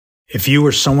If you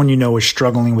or someone you know is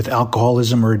struggling with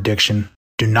alcoholism or addiction,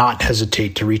 do not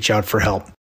hesitate to reach out for help.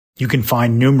 You can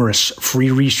find numerous free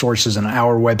resources on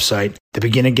our website,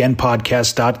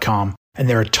 thebeginagainpodcast.com, and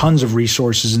there are tons of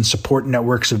resources and support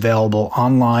networks available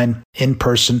online, in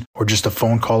person, or just a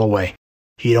phone call away.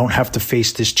 You don't have to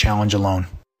face this challenge alone.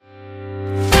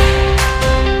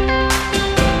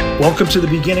 Welcome to the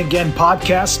Begin Again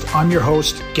podcast. I'm your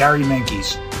host, Gary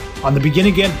Menkes. On the Begin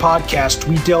Again podcast,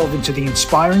 we delve into the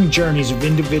inspiring journeys of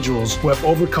individuals who have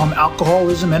overcome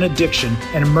alcoholism and addiction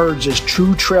and emerged as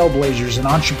true trailblazers in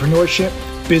entrepreneurship,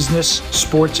 business,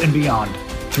 sports, and beyond.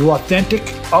 Through authentic,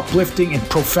 uplifting, and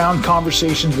profound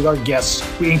conversations with our guests,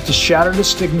 we aim to shatter the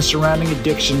stigma surrounding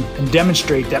addiction and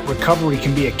demonstrate that recovery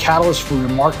can be a catalyst for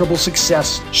remarkable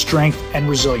success, strength, and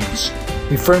resilience.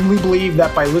 We firmly believe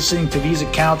that by listening to these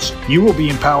accounts, you will be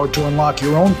empowered to unlock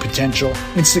your own potential,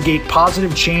 instigate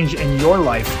positive change in your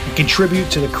life, and contribute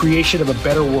to the creation of a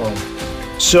better world.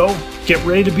 So, get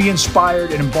ready to be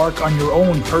inspired and embark on your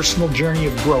own personal journey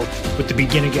of growth with the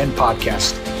Begin Again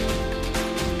podcast.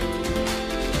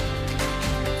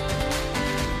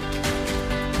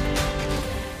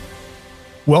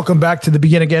 Welcome back to the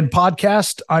Begin Again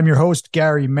podcast. I'm your host,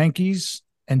 Gary Menkes.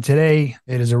 And today,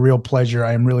 it is a real pleasure.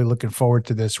 I am really looking forward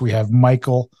to this. We have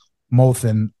Michael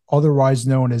Molthan, otherwise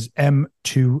known as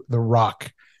M2 The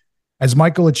Rock. As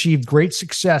Michael achieved great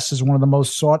success as one of the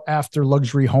most sought-after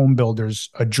luxury home builders,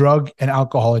 a drug and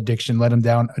alcohol addiction led him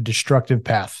down a destructive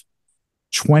path.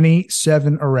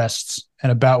 27 arrests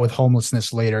and a bout with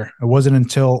homelessness later. It wasn't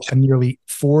until a nearly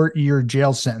 4-year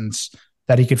jail sentence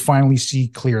that he could finally see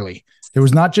clearly. There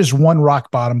was not just one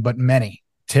rock bottom, but many.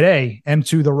 Today,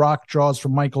 M2 The Rock draws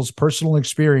from Michael's personal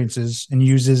experiences and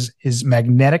uses his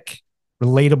magnetic,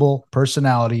 relatable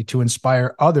personality to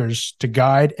inspire others to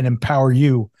guide and empower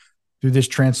you through this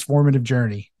transformative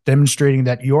journey, demonstrating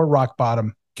that your rock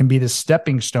bottom can be the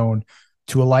stepping stone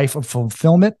to a life of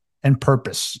fulfillment and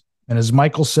purpose. And as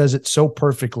Michael says it so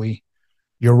perfectly,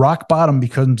 your rock bottom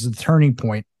becomes the turning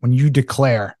point when you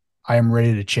declare, I am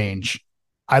ready to change.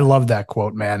 I love that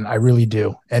quote, man. I really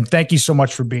do. And thank you so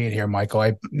much for being here, Michael.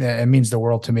 It means the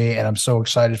world to me, and I'm so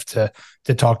excited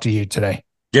to talk to you today.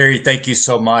 Gary, thank you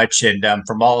so much. And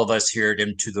from all of us here at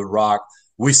M2 The Rock,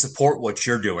 we support what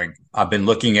you're doing. I've been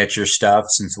looking at your stuff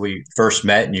since we first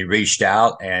met and you reached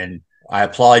out, and I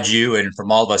applaud you. And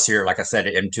from all of us here, like I said,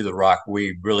 at M2 The Rock,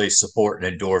 we really support and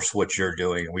endorse what you're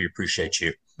doing, and we appreciate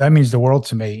you. That means the world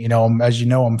to me. You know, as you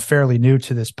know, I'm fairly new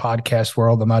to this podcast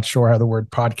world. I'm not sure how the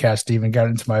word podcast even got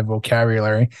into my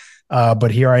vocabulary, but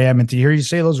here I am. And to hear you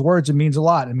say those words, it means a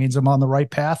lot. It means I'm on the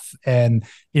right path. And,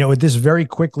 you know, this very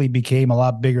quickly became a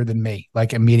lot bigger than me,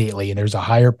 like immediately. And there's a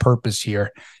higher purpose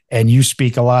here. And you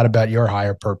speak a lot about your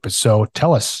higher purpose. So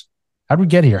tell us, how'd we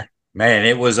get here? Man,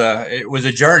 it was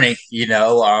a journey,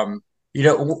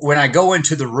 when I go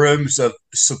into the rooms of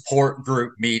support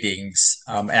group meetings,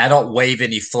 and I don't wave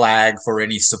any flag for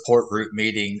any support group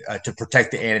meeting to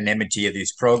protect the anonymity of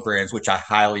these programs, which I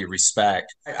highly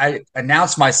respect. I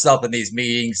announce myself in these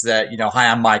meetings that, hi,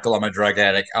 I'm Michael. I'm a drug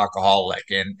addict, alcoholic.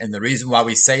 And the reason why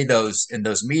we say those in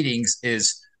those meetings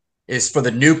is for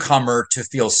the newcomer to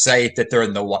feel safe that they're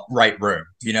in the right room,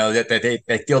 that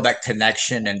they feel that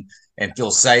connection and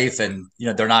feel safe and,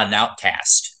 they're not an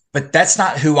outcast. But that's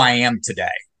not who I am today.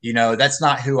 That's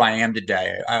not who I am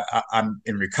today. I'm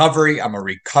in recovery. I'm a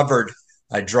recovered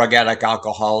drug addict,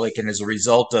 alcoholic. And as a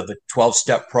result of a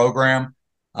 12-step program,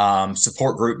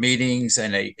 support group meetings,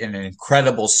 and an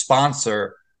incredible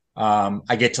sponsor,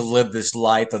 I get to live this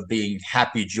life of being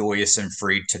happy, joyous, and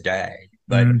free today.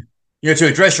 But, to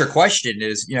address your question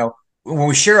is, when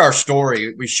we share our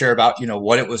story, we share about,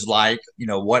 what it was like,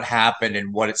 what happened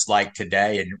and what it's like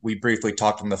today. And we briefly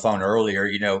talked on the phone earlier,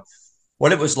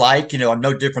 what it was like. I'm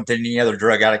no different than any other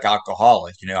drug addict,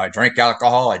 alcoholic. I drank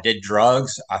alcohol. I did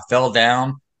drugs. I fell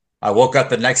down. I woke up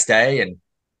the next day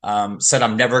and said,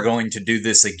 I'm never going to do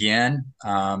this again.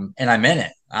 And I meant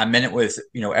it. I meant it with,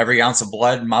 every ounce of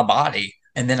blood in my body.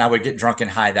 And then I would get drunk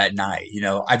and high that night.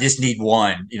 I just need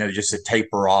one, just to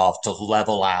taper off, to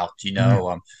level out,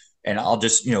 and I'll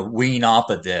just, wean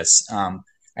off of this. And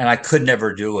I could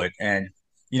never do it. And,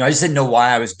 I just didn't know why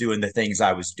I was doing the things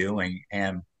I was doing.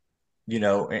 And,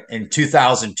 in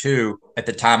 2002, at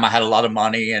the time I had a lot of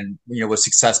money and, was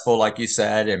successful, like you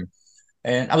said.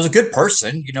 And I was a good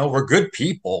person, we're good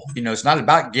people. It's not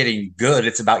about getting good.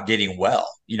 It's about getting well,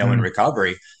 in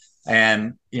recovery.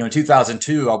 And, in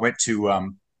 2002, I went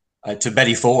to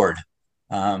Betty Ford.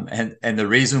 And the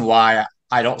reason why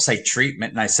I don't say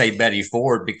treatment and I say Betty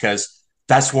Ford, because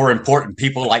that's where important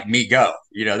people like me go.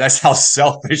 That's how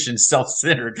selfish and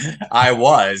self-centered I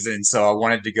was. And so I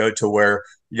wanted to go to where,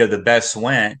 the best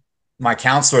went. my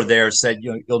counselor there said,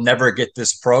 you'll never get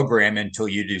this program until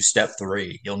you do step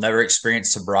 3. You'll never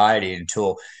experience sobriety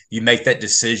until you make that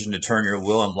decision to turn your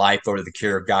will and life over to the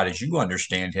care of God as you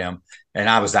understand Him. And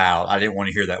I was out. I didn't want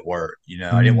to hear that word.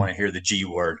 I didn't Mm. want to hear the G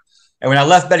word. And when I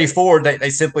left Betty Ford, they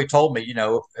simply told me,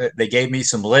 they gave me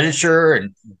some literature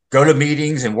and go to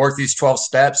meetings and work these 12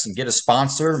 steps and get a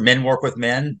sponsor. Men work with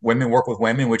men, women work with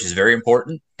women, which is very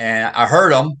important. And I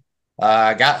heard them.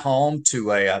 I got home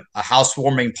to a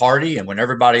housewarming party, and when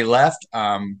everybody left,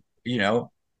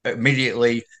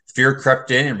 immediately fear crept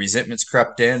in and resentments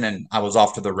crept in, and I was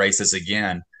off to the races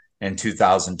again in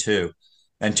 2002.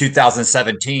 In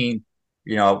 2017,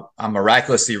 I'm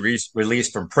miraculously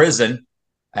released from prison,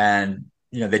 and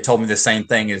they told me the same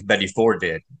thing as Betty Ford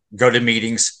did: go to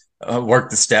meetings,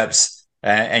 work the steps,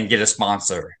 and get a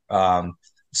sponsor.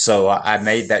 So I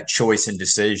made that choice and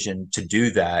decision to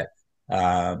do that.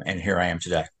 And here I am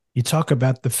today. You talk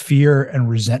about the fear and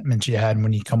resentment you had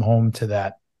when you come home to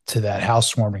that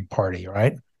housewarming party,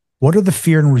 right? What are the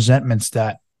fear and resentments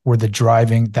that were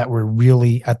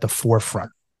really at the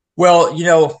forefront? Well,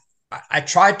 I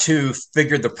tried to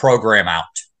figure the program out.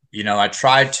 I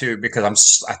tried to,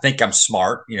 because I think I'm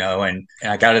smart, and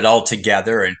I got it all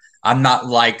together, and I'm not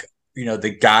like,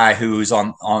 the guy who's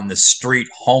on the street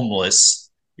homeless,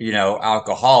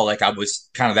 alcoholic. I was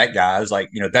kind of that guy. I was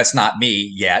like, that's not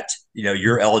me yet.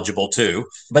 You're eligible too.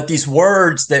 But these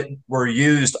words that were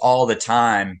used all the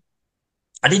time,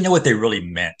 I didn't know what they really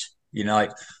meant.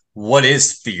 Like, what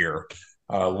is fear?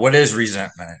 What is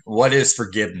resentment? What is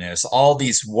forgiveness? All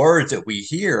these words that we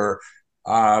hear,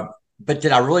 but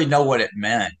did I really know what it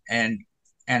meant? And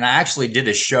I actually did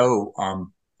a show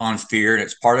on fear, and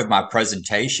it's part of my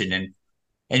presentation.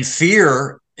 And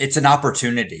fear, it's an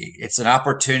opportunity. It's an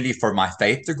opportunity for my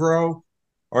faith to grow,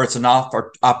 or it's an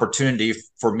opportunity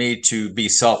for me to be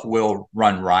self-will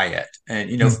run riot.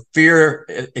 And, fear,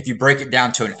 if you break it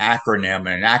down to an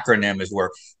acronym, and an acronym is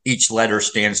where each letter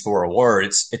stands for a word,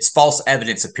 it's false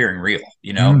evidence appearing real.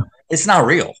 It's not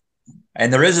real.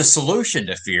 And there is a solution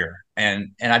to fear.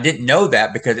 And I didn't know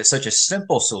that because it's such a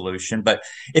simple solution. But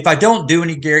if I don't do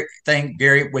anything,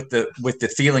 Gary, with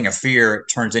the feeling of fear, it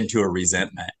turns into a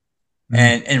resentment.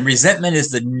 And resentment is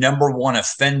the number one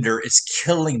offender. It's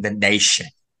killing the nation.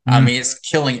 I mean, it's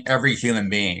killing every human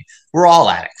being. We're all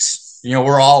addicts.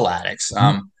 We're all addicts.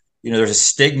 There's a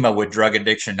stigma with drug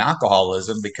addiction and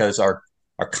alcoholism because our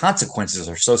consequences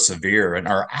are so severe and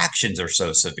our actions are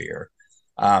so severe.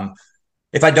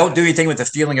 If I don't do anything with the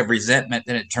feeling of resentment,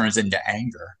 then it turns into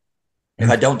anger. If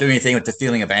I don't do anything with the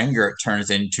feeling of anger, it turns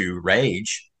into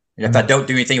rage. And if I don't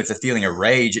do anything with the feeling of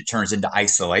rage, it turns into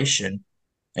isolation.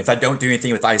 If I don't do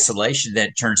anything with isolation, then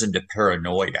it turns into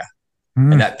paranoia.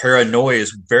 And that paranoia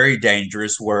is very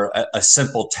dangerous, where a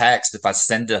simple text, if I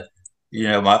send to,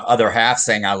 my other half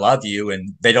saying, I love you, and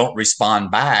they don't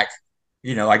respond back,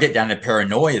 I get down to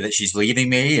paranoia that she's leaving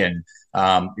me, and,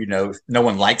 no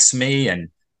one likes me. And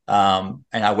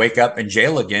I wake up in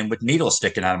jail again with needles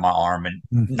sticking out of my arm and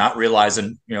not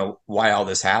realizing, why all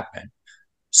this happened.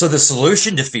 So the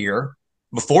solution to fear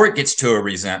before it gets to a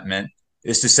resentment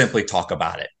is to simply talk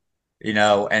about it,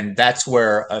 and that's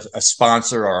where a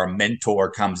sponsor or a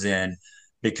mentor comes in,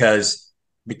 because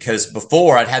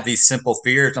before I'd have these simple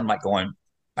fears. I'm like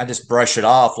I just brush it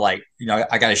off. Like,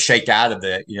 I got to shake out of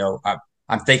it.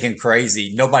 I'm thinking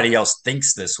crazy. Nobody else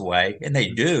thinks this way, and they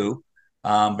do.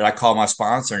 But I call my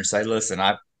sponsor and say, listen,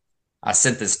 I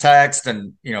sent this text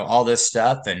and, all this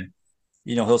stuff. And,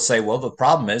 he'll say, well, the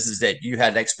problem is that you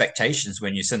had expectations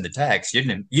when you send the text. You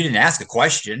didn't ask a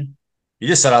question. You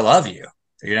just said, I love you.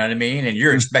 You know what I mean? And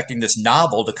you're expecting this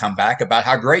novel to come back about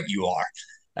how great you are.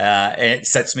 And it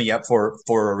sets me up for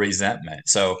a resentment.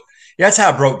 So that's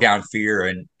how I broke down fear.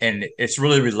 And it's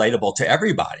really relatable to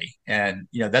everybody. And,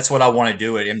 that's what I want to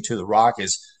do at Into the Rock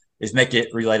is make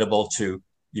it relatable to,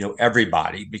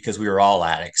 everybody, because we are all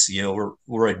addicts.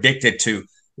 We're addicted to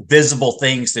visible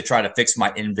things to try to fix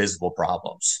my invisible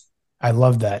problems. I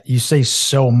love that. You say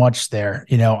so much there.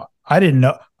 I didn't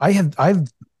know. I've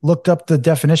looked up the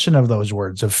definition of those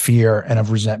words, of fear and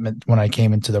of resentment, when I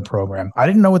came into the program. I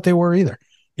didn't know what they were either.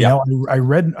 I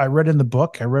read in the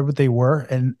book, I read what they were,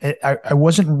 and I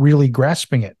wasn't really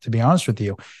grasping it, to be honest with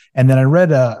you. And then I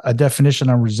read a definition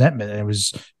on resentment, and it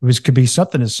was could be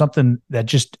something that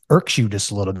just irks you just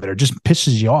a little bit, or just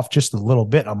pisses you off just a little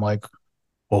bit. I'm like,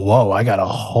 well, whoa, I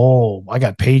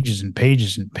got pages and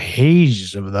pages and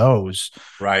pages of those.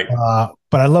 Right.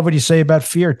 But I love what you say about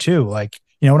fear too. Like,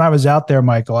 when I was out there,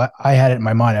 Michael, I had it in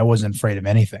my mind, I wasn't afraid of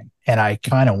anything. And I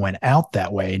kind of went out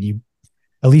that way. And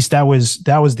at least that was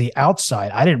the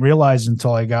outside. I didn't realize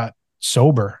until I got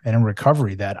sober and in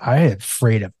recovery that I had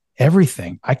afraid of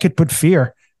everything. I could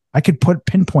put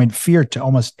pinpoint fear to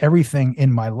almost everything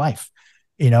in my life.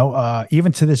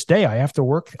 Even to this day, I have to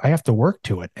work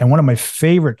to it. And one of my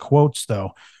favorite quotes,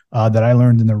 though, that I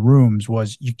learned in the rooms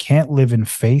was, you can't live in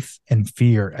faith and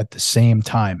fear at the same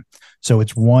time. So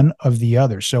it's one of the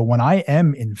other. So when I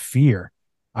am in fear,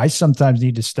 I sometimes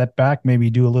need to step back, maybe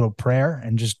do a little prayer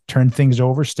and just turn things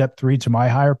over, step three, to my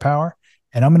higher power.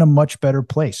 And I'm in a much better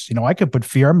place. I could put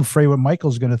fear. I'm afraid what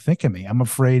Michael's going to think of me. I'm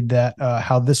afraid that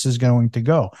how this is going to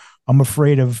go. I'm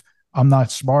afraid of I'm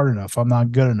not smart enough. I'm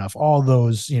not good enough. All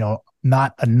those,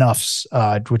 not enoughs,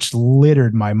 which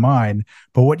littered my mind.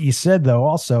 But what you said, though,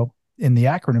 also in the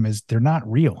acronym is they're not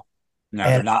real. No,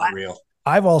 they're And not real.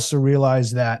 I've also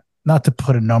realized that, not to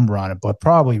put a number on it, but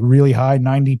probably really high,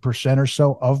 90% or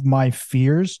so of my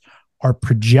fears are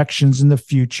projections in the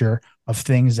future of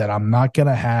things that I'm not going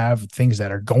to have, things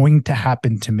that are going to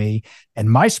happen to me.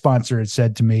 And my sponsor had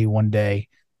said to me one day,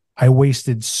 I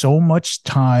wasted so much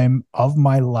time of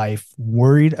my life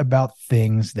worried about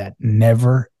things that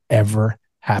never, ever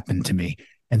happened to me.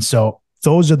 And so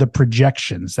those are the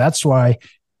projections. That's why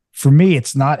for me,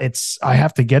 I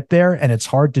have to get there and it's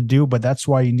hard to do, but that's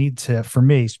why you need to, for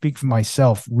me, speak for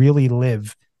myself, really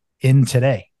live in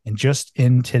today and just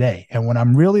in today. And when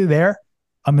I'm really there,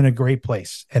 I'm in a great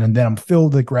place. And then I'm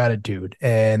filled with gratitude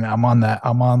and I'm on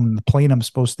the plane I'm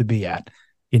supposed to be at.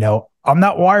 I'm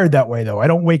not wired that way though. I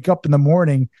don't wake up in the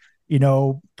morning,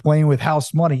 playing with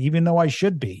house money, even though we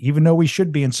should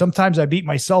be. And sometimes I beat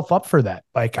myself up for that.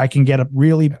 Like I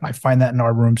find that in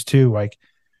our rooms too. Like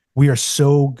we are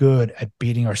so good at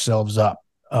beating ourselves up,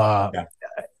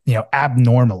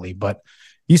 abnormally. But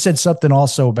you said something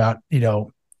also about,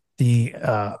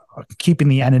 the keeping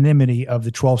the anonymity of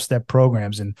the 12-step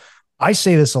programs. And I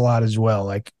say this a lot as well.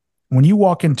 Like when you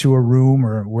walk into a room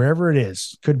or wherever it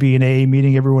is, could be an AA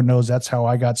meeting. Everyone knows that's how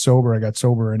I got sober. I got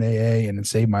sober in AA and it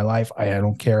saved my life. I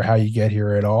don't care how you get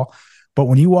here at all. But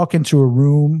when you walk into a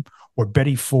room or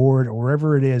Betty Ford or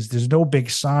wherever it is, there's no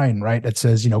big sign, right, that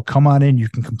says, come on in, you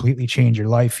can completely change your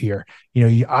life here.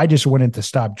 I just went in to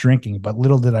stop drinking, but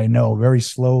little did I know, very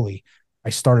slowly,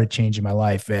 I started changing my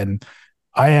life. And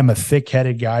I am a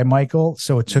thick-headed guy, Michael.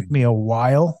 So it took me a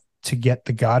while to get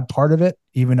the God part of it,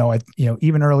 even though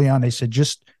even early on, they said,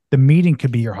 just the meeting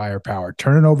could be your higher power.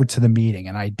 Turn it over to the meeting.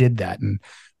 And I did that.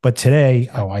 But today,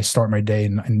 I start my day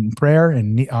in prayer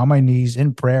and on my knees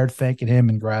in prayer, thanking him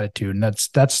in gratitude. And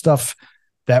that's stuff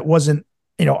that wasn't,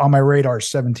 on my radar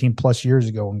 17 plus years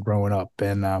ago when growing up.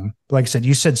 And like I said,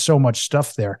 you said so much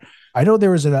stuff there. I know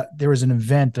there was an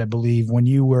event, I believe, when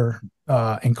you were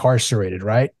incarcerated,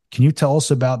 right? Can you tell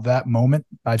us about that moment?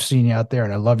 I've seen you out there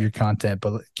and I love your content,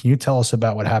 but can you tell us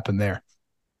about what happened there?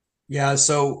 Yeah.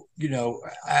 So,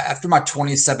 after my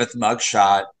 27th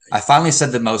mugshot, I finally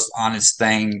said the most honest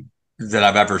thing that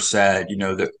I've ever said,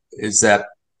 that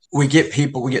we get,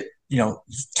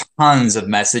 tons of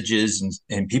messages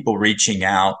and people reaching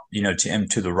out,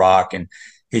 to the Rock. And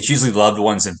it's usually loved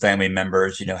ones and family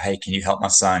members, hey, can you help my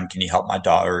son? Can you help my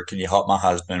daughter? Can you help my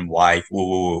husband, wife, woo,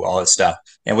 woo, woo, all that stuff.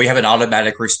 And we have an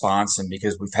automatic response. And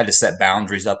because we've had to set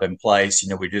boundaries up in place,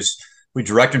 we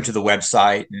direct them to the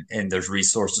website and there's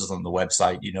resources on the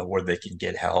website, where they can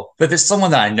get help. But if it's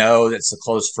someone that I know that's a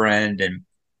close friend and,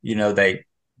 they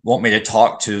want me to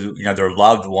talk to, their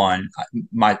loved one,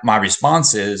 my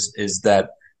response is that,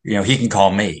 he can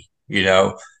call me,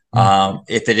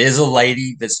 if it is a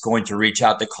lady that's going to reach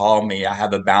out to call me, I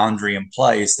have a boundary in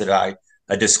place a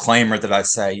disclaimer that I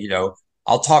say,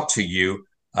 I'll talk to you,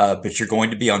 but you're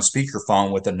going to be on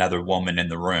speakerphone with another woman in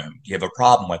the room. Do you have a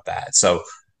problem with that? So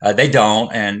they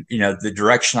don't. And, the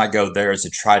direction I go there is to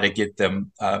try to get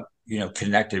them,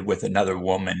 connected with another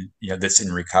woman, that's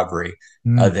in recovery,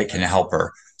 that can help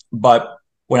her. But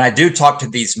when I do talk to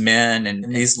these men and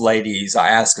these ladies, I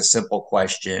ask a simple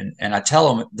question and I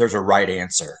tell them there's a right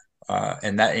answer.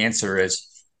 And that answer is,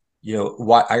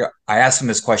 why I ask them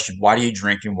this question: why do you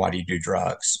drink and why do you do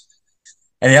drugs?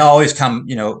 And they always come,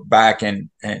 back and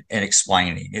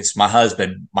explaining. It's my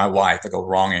husband, my wife. I go,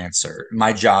 wrong answer.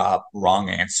 My job, wrong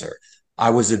answer. I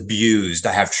was abused.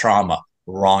 I have trauma,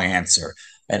 wrong answer.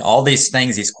 And all these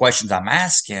things, these questions I'm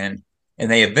asking,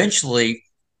 and they eventually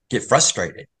get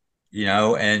frustrated,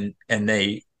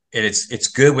 it's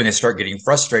good when they start getting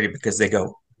frustrated because they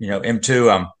go,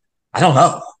 M2, I don't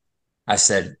know. I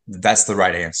said, that's the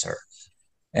right answer.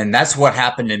 And that's what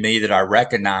happened to me that I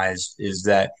recognized is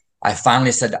that I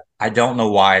finally said, I don't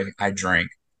know why I drink.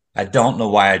 I don't know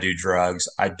why I do drugs.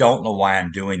 I don't know why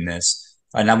I'm doing this.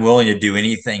 And I'm willing to do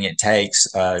anything it takes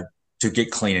to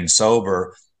get clean and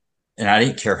sober. And I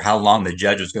didn't care how long the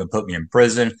judge was going to put me in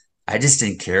prison. I just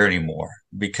didn't care anymore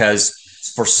because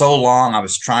for so long, I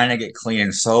was trying to get clean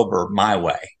and sober my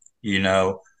way. You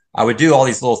know, I would do all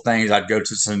these little things. I'd go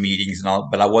to some meetings and all,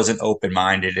 but I wasn't open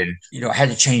minded. And, I had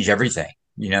to change everything.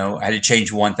 I had to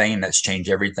change one thing and that's changed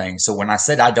everything. So when I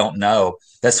said I don't know,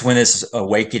 that's when this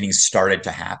awakening started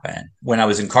to happen. When I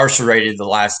was incarcerated the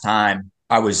last time,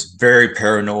 I was very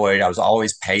paranoid. I was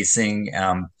always pacing.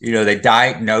 They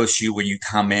diagnose you when you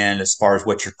come in as far as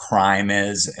what your crime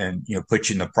is and, put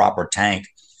you in the proper tank.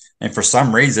 And for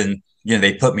some reason,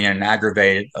 they put me in an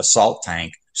aggravated assault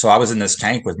tank. So I was in this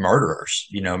tank with murderers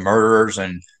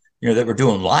and, that were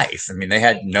doing life. I mean, they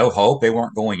had no hope. They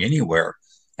weren't going anywhere.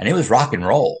 And it was rock and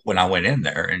roll when I went in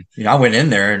there. And, I went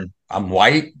in there and I'm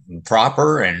white and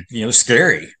proper and,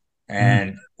 scary.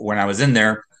 And when I was in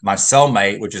there, my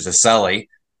cellmate, which is a cellie,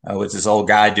 was this old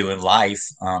guy doing life.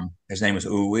 His name was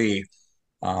Uwe.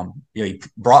 He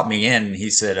brought me in and he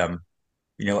said,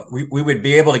 we would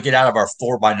be able to get out of our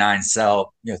 4x9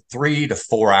 cell, 3 to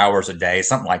 4 hours a day,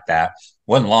 something like that.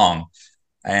 Wasn't long.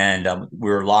 And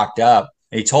we were locked up.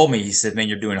 And he told me, he said, man,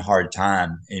 you're doing a hard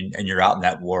time and you're out in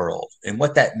that world. And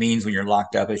what that means when you're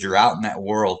locked up is you're out in that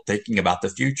world thinking about the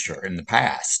future and the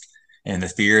past. And the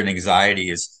fear and anxiety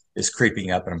is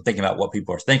creeping up. And I'm thinking about what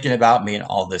people are thinking about me and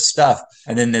all this stuff.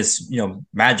 And then this,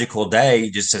 magical day,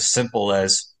 just as simple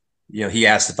as, he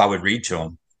asked if I would read to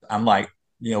him. I'm like,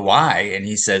 why? And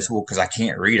he says, well, because I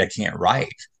can't read, I can't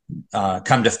write.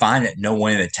 Come to find it, no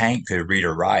one in the tank could read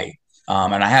or write.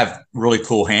 And I have really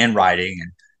cool handwriting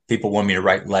and people want me to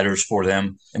write letters for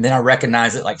them. And then I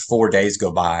recognize it like 4 days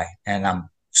go by and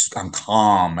I'm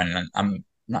calm and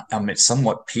I'm at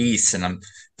somewhat peace. And I'm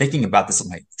thinking about this. I'm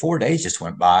like, 4 days just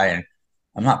went by and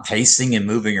I'm not pacing and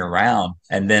moving around.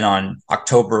 And then on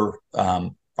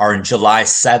July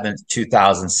 7th,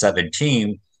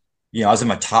 2017, I was in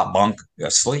my top bunk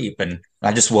asleep and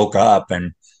I just woke up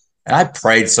and I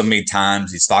prayed so many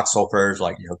times these foxhole prayers,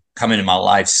 like, come into my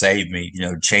life, save me,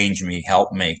 change me,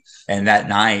 help me. And that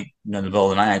night, in the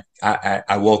middle of the night,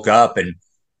 I woke up and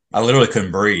I literally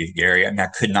couldn't breathe, Gary. I mean, I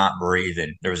could not breathe.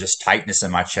 And there was this tightness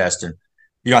in my chest. And,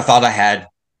 I thought I had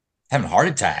having a heart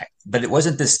attack, but it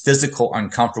wasn't this physical,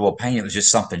 uncomfortable pain. It was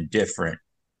just something different.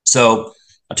 So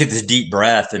I took this deep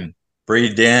breath and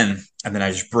breathed in, and then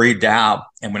I just breathed out.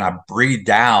 And when I breathed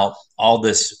out, all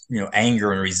this,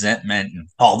 anger and resentment and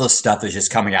all this stuff is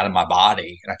just coming out of my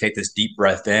body. And I take this deep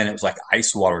breath in. It was like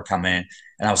ice water coming in,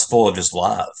 and I was full of just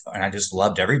love. And I just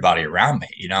loved everybody around me.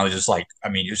 I was just like,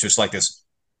 it was just like this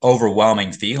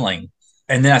overwhelming feeling.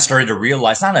 And then I started to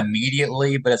realize, not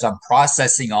immediately, but as I'm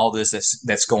processing all this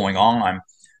that's going on,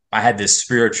 I had this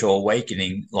spiritual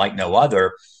awakening like no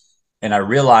other. And I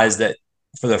realized that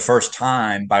for the first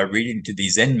time, by reading to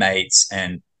these inmates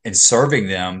and serving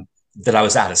them, that I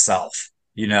was out of self,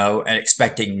 and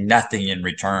expecting nothing in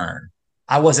return.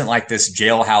 I wasn't like this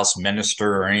jailhouse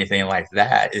minister or anything like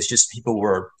that. It's just people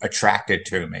were attracted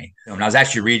to me. When I was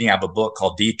actually reading, I have a book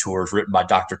called Detours written by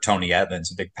Dr. Tony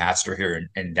Evans, a big pastor here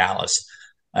in Dallas.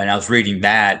 And I was reading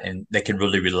that and they could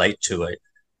really relate to it.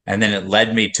 And then it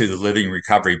led me to the Living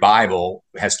Recovery Bible.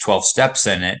 It has 12 steps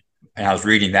in it. And I was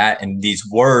reading that, and these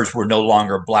words were no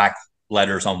longer black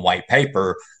letters on white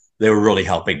paper. They were really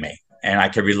helping me, and I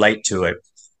could relate to it.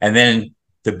 And then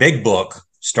the big book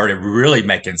started really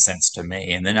making sense to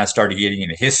me. And then I started getting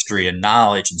into history and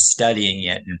knowledge and studying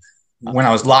it. And when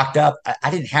I was locked up,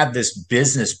 I didn't have this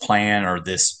business plan or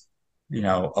this,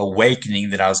 awakening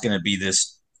that I was going to be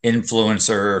this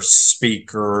influencer,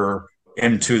 speaker,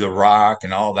 into the rock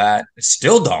and all that.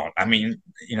 Still don't.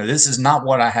 This is not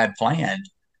what I had planned.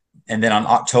 And then on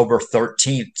October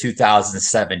 13th,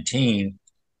 2017,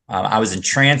 I was in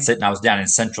transit and I was down in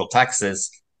Central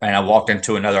Texas, and I walked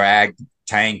into another ag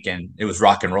tank and it was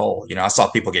rock and roll. I saw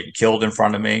people getting killed in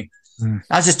front of me.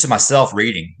 I was just to myself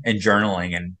reading and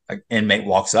journaling, and an inmate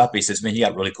walks up. He says, man, you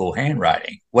got really cool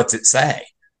handwriting. What's it say?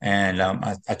 And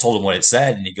I told him what it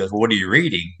said, and he goes, well, what are you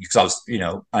reading? Because I was,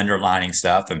 underlining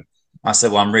stuff. And I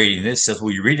said, well, I'm reading this. He says,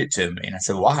 will you read it to me? And I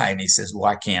said, why? And he says, well,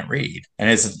 I can't read.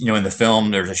 And it's, in the film,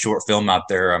 there's a short film out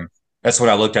there. That's when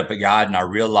I looked up at God, and I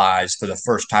realized for the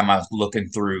first time I was looking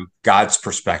through God's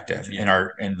perspective.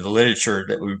 In the literature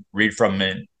that we read from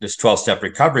in this 12-step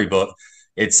recovery book,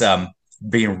 it's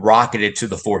being rocketed to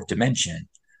the fourth dimension.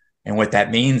 And what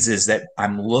that means is that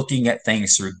I'm looking at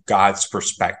things through God's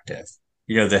perspective.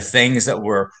 The things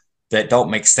that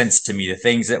don't make sense to me, the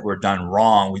things that were done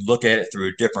wrong, we look at it through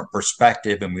a different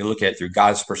perspective, and we look at it through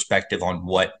God's perspective on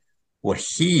what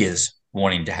he is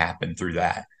wanting to happen through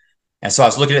that. And so I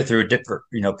was looking at it through a different,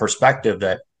 perspective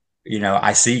that,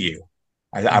 I see you.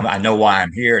 I know why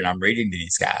I'm here, and I'm reading to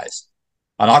these guys.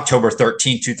 On October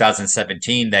 13,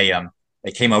 2017, they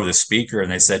they came over the speaker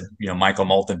and they said, Michael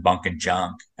Molthan bunking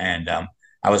junk. And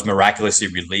I was miraculously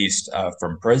released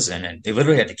from prison, and they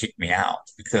literally had to kick me out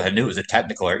because I knew it was a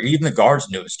technical error. Even the guards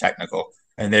knew it was technical,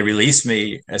 and they released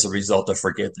me as a result of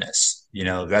forgiveness.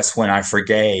 That's when I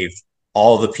forgave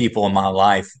all the people in my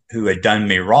life who had done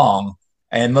me wrong,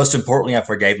 and most importantly, I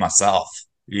forgave myself,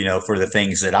 for the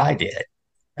things that I did.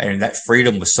 And that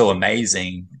freedom was so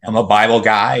amazing. I'm a Bible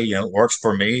guy, it works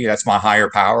for me. That's my higher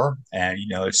power. And,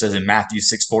 it says in Matthew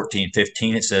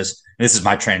 6:14-15, it says, this is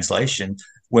my translation,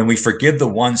 when we forgive the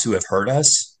ones who have hurt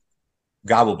us,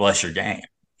 God will bless your game.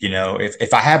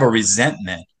 If I have a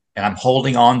resentment and I'm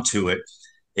holding on to it,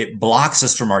 it blocks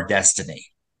us from our destiny.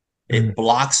 It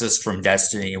blocks us from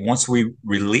destiny. And once we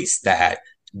release that,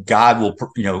 God will,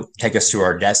 take us to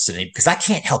our destiny, because I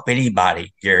can't help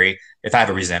anybody, Gary, if I have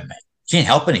a resentment. Can't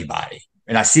help anybody.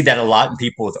 And I see that a lot in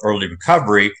people with early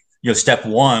recovery. Step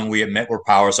one, we admit we're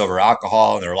powerless over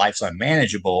alcohol and their life's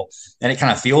unmanageable, and it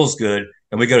kind of feels good.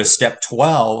 And we go to step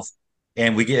 12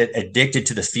 and we get addicted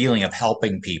to the feeling of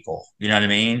helping people. You know what I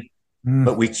mean?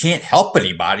 But we can't help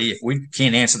anybody if we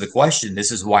can't answer the question,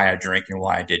 this is why I drink and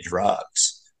why I did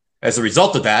drugs. As a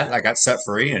result of that, I got set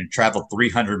free and traveled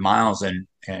 300 miles, and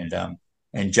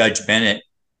Judge Bennett,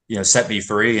 set me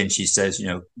free. And she says,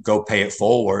 go pay it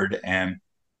forward. And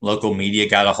local media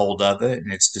got a hold of it.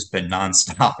 And it's just been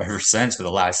nonstop ever since for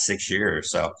the last 6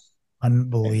 years. So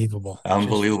unbelievable.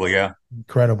 Unbelievable. Just yeah.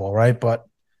 incredible. Right. But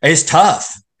it's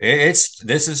tough. This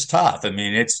is tough. I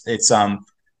mean,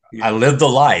 I live the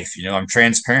life, I'm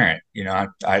transparent,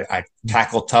 I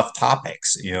tackle tough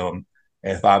topics,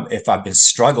 if I've been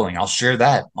struggling, I'll share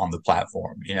that on the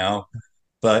platform,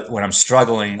 But when I'm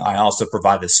struggling, I also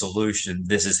provide the solution.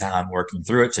 This is how I'm working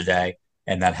through it today,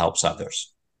 and that helps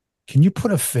others. Can you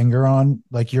put a finger on,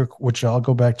 like, which I'll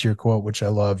go back to your quote, which I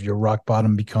love, your rock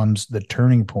bottom becomes the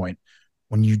turning point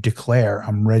when you declare,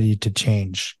 I'm ready to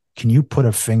change. Can you put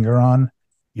a finger on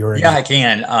your? Yeah, I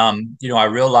can. I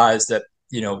realized that,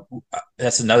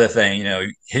 that's another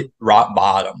thing, hit rock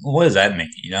bottom. What does that mean?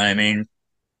 You know what I mean?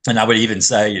 And I would even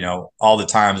say, all the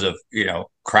times of,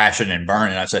 crashing and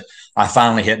burning, I said, I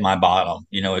finally hit my bottom,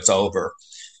 it's over.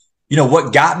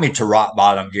 What got me to rock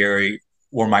bottom, Gary,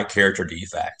 were my character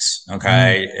defects.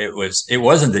 Okay. It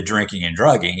wasn't the drinking and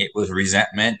drugging. It was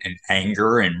resentment and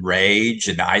anger and rage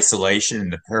and isolation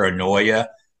and the paranoia,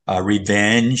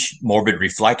 revenge, morbid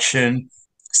reflection,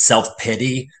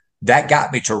 self-pity. That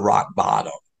got me to rock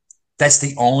bottom. That's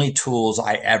the only tools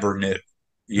I ever knew.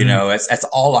 That's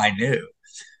all I knew.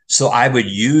 So I would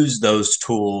use those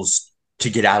tools to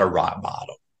get out of rock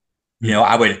bottom.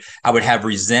 I would have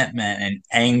resentment and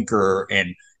anger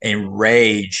and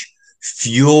rage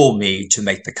fuel me to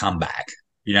make the comeback.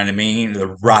 You know what I mean?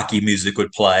 The Rocky music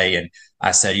would play, and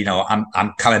I said,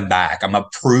 I'm coming back. I'm gonna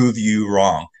prove you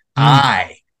wrong.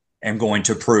 I am going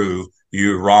to prove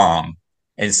you wrong.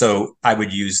 And so I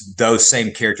would use those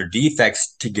same character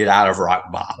defects to get out of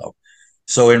rock bottom.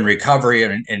 So in recovery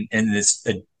and in this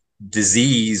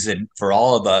disease, and for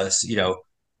all of us,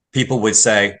 people would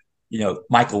say,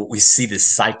 Michael, we see this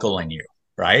cycle in you,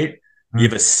 right? You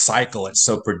have a cycle. It's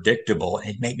so predictable.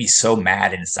 It made me so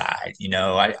mad inside.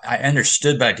 I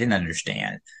understood, but I didn't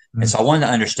understand. And so I wanted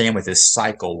to understand what this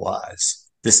cycle was.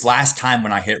 This last time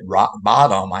when I hit rock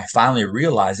bottom, I finally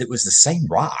realized it was the same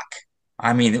rock.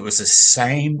 I mean, it was the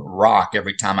same rock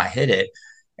every time I hit it.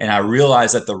 And I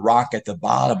realized that the rock at the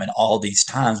bottom in all these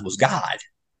times was God,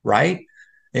 right?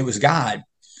 It was God.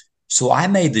 So I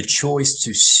made the choice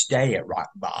to stay at rock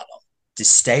bottom, to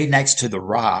stay next to the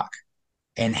rock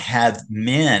and have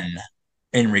men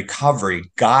in recovery,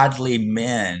 godly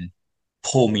men,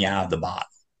 pull me out of the bottom.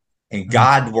 And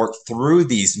God worked through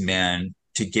these men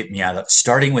to get me out of,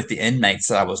 starting with the inmates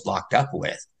that I was locked up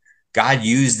with. God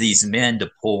used these men to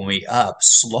pull me up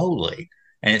slowly.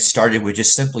 And it started with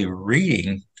just simply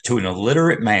reading to an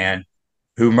illiterate man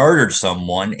who murdered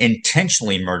someone,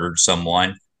 intentionally murdered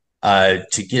someone,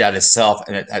 to get out of self.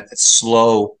 And it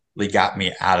slowly got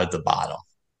me out of the bottom.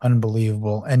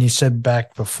 Unbelievable. And you said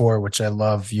back before, which I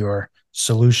love, your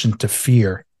solution to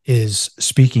fear is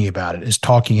speaking about it, is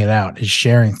talking it out, is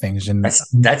sharing things. And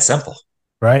that's simple.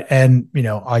 Right. And,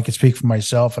 I can speak for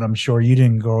myself, and I'm sure you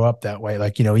didn't grow up that way.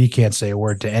 Like, you can't say a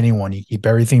word to anyone. You keep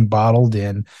everything bottled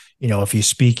in. If you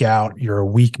speak out, you're a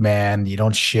weak man. You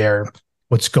don't share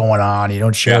what's going on. You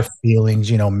don't share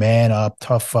feelings, man up,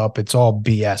 tough up. It's all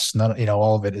BS. None,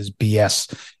 all of it is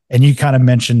BS. And you kind of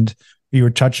mentioned, you were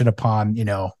touching upon,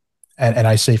 and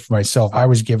I say for myself, I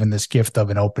was given this gift of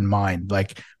an open mind.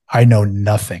 Like, I know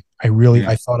nothing.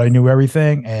 I thought I knew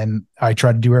everything, and I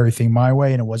tried to do everything my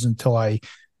way. And it wasn't until I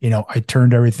I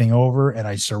turned everything over and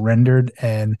I surrendered.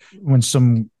 And when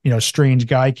some, strange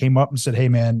guy came up and said, "Hey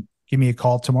man, give me a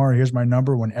call tomorrow. Here's my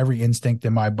number," when every instinct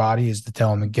in my body is to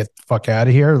tell him to get the fuck out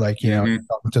of here. Like, Mm-hmm.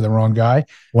 talking to the wrong guy.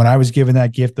 When I was given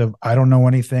that gift of, I don't know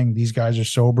anything, these guys are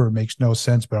sober, it makes no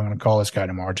sense, but I'm going to call this guy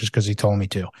tomorrow just because he told me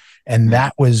to. And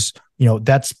that was,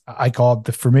 that's, I call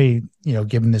it for me,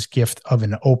 given this gift of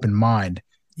an open mind.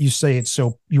 You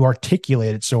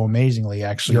articulate it so amazingly,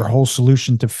 actually, your whole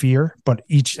solution to fear, but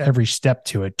every step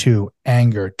to it, to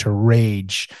anger, to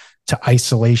rage, to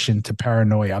isolation, to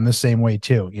paranoia. I'm the same way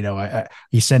too.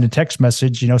 You send a text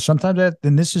message, sometimes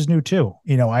and this is new too.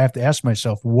 I have to ask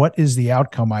myself, what is the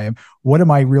outcome what am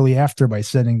I really after by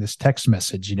sending this text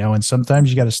message? And sometimes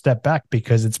you got to step back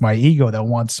because it's my ego that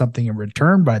wants something in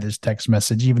return by this text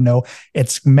message, even though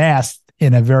it's masked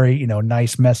in a very,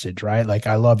 nice message, right? Like,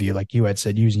 I love you, like you had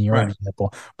said, using your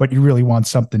example, but you really want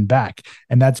something back.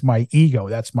 And that's my ego.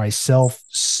 That's my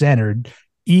self-centered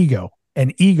ego.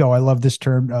 And ego, I love this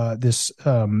term, this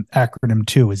acronym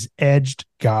too, is edged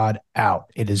God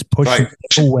out. It is pushing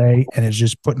away and it's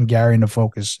just putting Gary into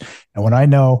focus. And when I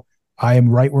know I am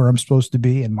right where I'm supposed to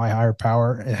be and my higher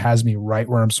power, it has me right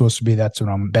where I'm supposed to be, that's when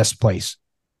I'm best place.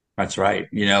 That's right.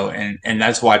 And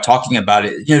that's why talking about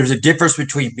it, there's a difference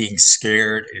between being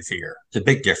scared and fear. It's a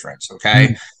big difference.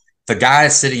 Okay. The guy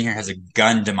sitting here has a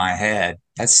gun to my head.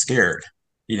 That's scared,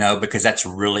 because that's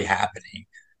really happening.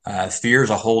 Fear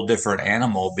is a whole different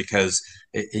animal because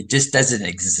it just doesn't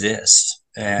exist.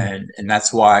 And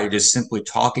that's why just simply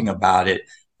talking about it,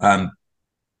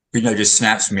 just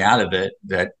snaps me out of it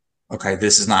that, okay,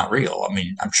 this is not real. I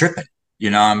mean, I'm tripping,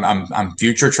 I'm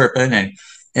future tripping.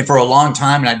 And for a long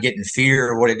time, and I'd get in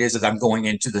fear. What it is I'm going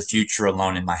into the future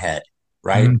alone in my head,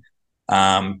 right?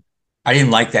 I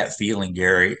didn't like that feeling,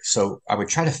 Gary. So I would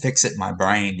try to fix it in my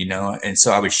brain, and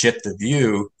so I would shift the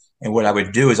view. And what I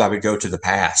would do is I would go to the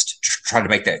past, try to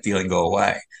make that feeling go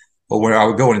away. But when I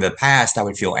would go into the past, I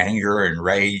would feel anger and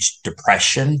rage,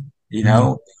 depression.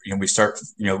 We start,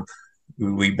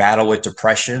 we battle with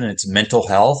depression and it's mental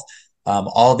health.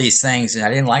 All these things. And I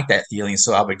didn't like that feeling.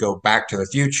 So I would go back to the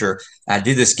future. I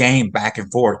do this game back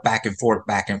and forth, back and forth,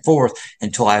 back and forth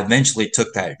until I eventually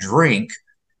took that drink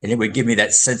and it would give me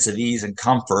that sense of ease and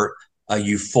comfort. A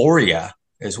euphoria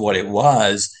is what it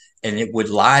was. And it would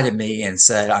lie to me and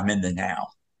said, I'm in the now.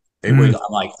 I'm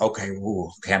like, okay,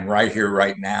 okay, I'm right here,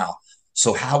 right now.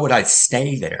 So how would I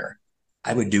stay there?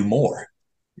 I would do more.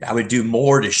 I would do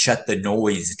more to shut the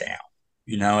noise down,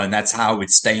 and that's how I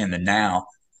would stay in the now.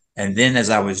 And then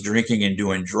as I was drinking and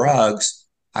doing drugs,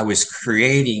 I was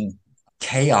creating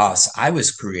chaos. I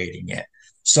was creating it.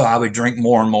 So I would drink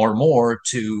more and more and more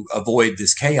to avoid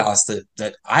this chaos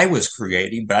that I was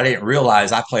creating, but I didn't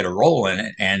realize I played a role in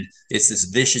it. And it's this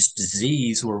vicious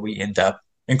disease where we end up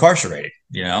incarcerated,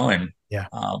 or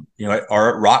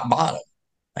at rock bottom.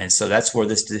 And so that's where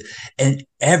and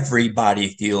everybody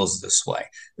feels this way.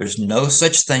 There's no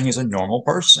such thing as a normal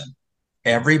person.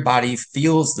 Everybody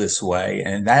feels this way.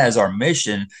 And that is our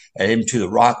mission at Into the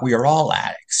Rock. We are all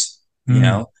addicts.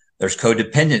 There's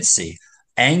codependency.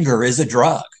 Anger is a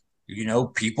drug. We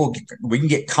can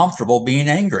get comfortable being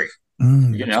angry.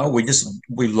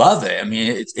 We love it. I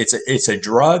mean, it's a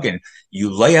drug, and you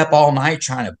lay up all night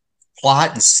trying to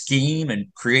plot and scheme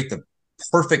and create the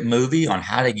perfect movie on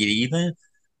how to get even.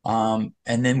 And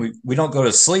then we don't go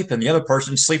to sleep and the other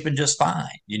person's sleeping just fine,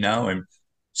 and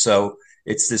so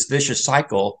it's this vicious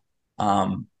cycle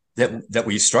that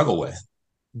we struggle with.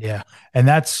 Yeah. And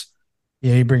that's,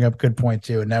 you bring up a good point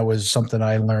too. And that was something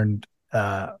I learned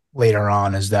later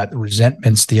on, is that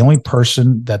the only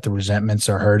person that the resentments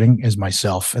are hurting is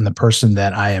myself. And the person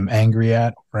that I am angry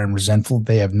at or I'm resentful,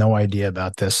 they have no idea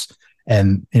about this.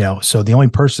 And, so the only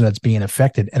person that's being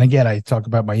affected, and again, I talk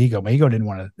about my ego didn't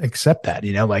want to accept that,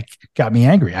 got me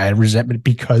angry. I had resentment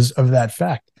because of that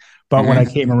fact. But when I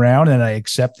came around and I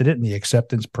accepted it, and the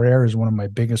acceptance prayer is one of my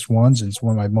biggest ones, and it's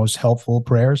one of my most helpful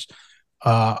prayers,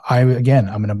 I'm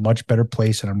in a much better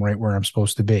place and I'm right where I'm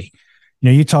supposed to be.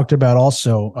 You talked about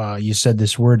also, you said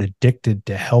this word, addicted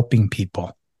to helping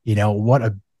people. What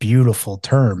a beautiful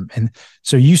term. And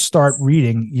so you start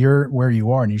reading, you're where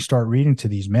you are, and you start reading to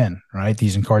these men, right?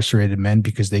 These incarcerated men,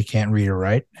 because they can't read or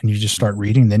write. And you just start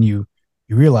reading. Then you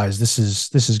realize this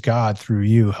is God through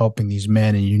you helping these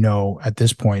men. And at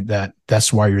this point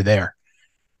that's why you're there.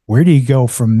 Where do you go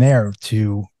from there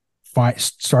to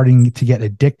starting to get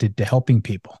addicted to helping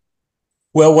people?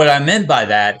 Well, what I meant by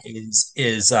that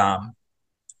is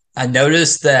I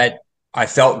noticed that I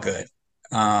felt good.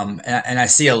 And I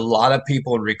see a lot of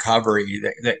people in recovery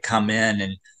that come in,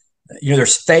 and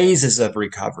there's phases of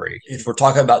recovery. If we're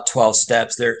talking about 12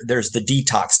 steps, there's the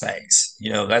detox phase.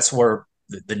 That's where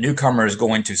the newcomer is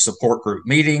going to support group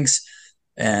meetings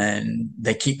and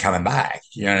they keep coming back.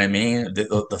 You know what I mean?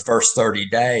 The first 30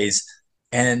 days,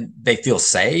 and they feel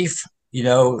safe.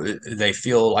 They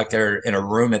feel like they're in a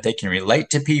room that they can relate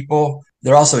to people.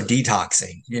 They're also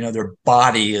detoxing. Their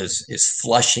body is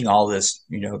flushing all this,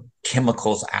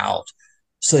 chemicals out.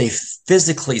 So they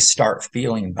physically start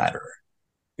feeling better.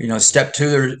 Step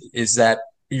two is that,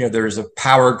 there's a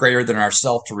power greater than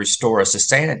ourselves to restore us to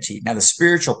sanity. Now, the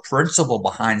spiritual principle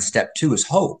behind step two is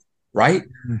hope, right?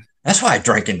 Mm. That's why I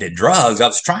drank and did drugs. I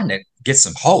was trying to get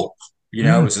some hope. It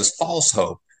Mm. was this false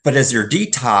hope. But as you're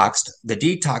detoxed, the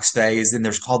detox phase, then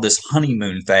there's called this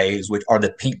honeymoon phase, which are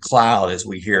the pink cloud, as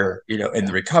we hear, in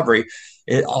the recovery.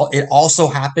 It also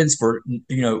happens for,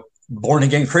 born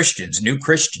again Christians, new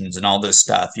Christians, and all this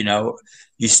stuff.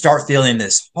 You start feeling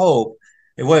this hope.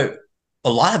 And what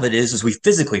a lot of it is we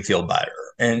physically feel better,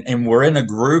 and we're in a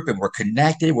group and we're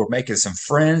connected. We're making some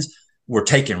friends. We're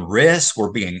taking risks.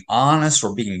 We're being honest.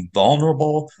 We're being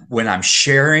vulnerable. When I'm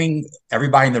sharing,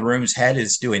 everybody in the room's head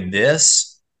is doing this.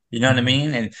 You know what I Mm.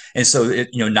 mean? And so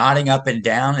nodding up and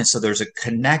down. And so there's a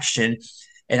connection,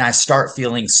 and I start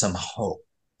feeling some hope.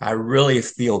 I really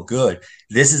feel good.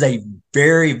 This is a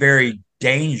very, very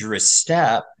dangerous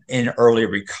step in early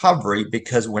recovery,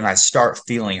 because when I start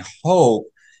feeling hope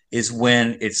is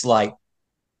when it's like,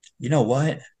 you know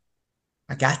what?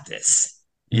 I got this.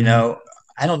 You Mm. know,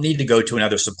 I don't need to go to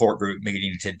another support group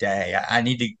meeting today. I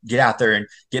need to get out there and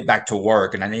get back to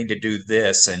work, and I need to do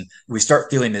this. And we start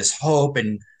feeling this hope,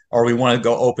 or we want to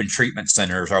go open treatment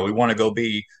centers, or we want to go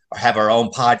have our own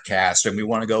podcast, and we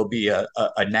want to go be a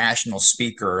national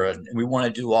speaker, and we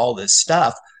want to do all this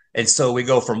stuff. And so we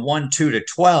go from 1, 2 to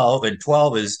 12, and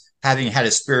 12 is having had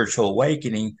a spiritual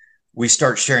awakening. We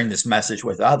start sharing this message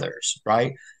with others,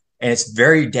 right? And it's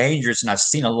very dangerous. And I've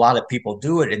seen a lot of people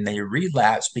do it, and they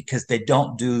relapse because they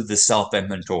don't do the self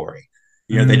inventory.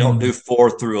 They don't Mm. do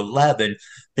 4 through 11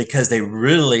 because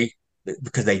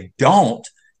they don't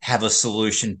have a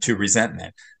solution to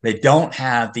resentment. They don't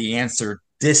have the answer.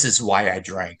 This is why I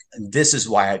drank. This is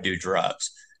why I do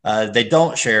drugs. They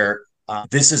don't share.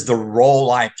 This is the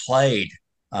role I played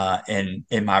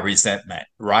in my resentment.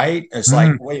 Right? It's like,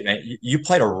 Mm. wait a minute, you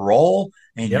played a role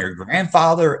in Yep. your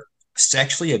grandfather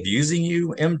sexually abusing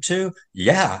you, M2?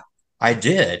 Yeah, I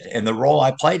did. And the role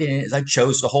I played in it is I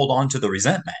chose to hold on to the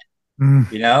resentment, Mm.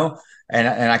 you know? And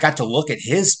I got to look at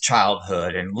his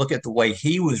childhood and look at the way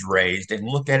he was raised and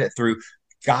look at it through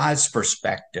God's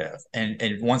perspective.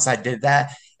 And once I did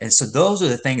that, and so those are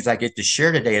the things I get to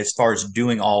share today as far as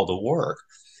doing all the work.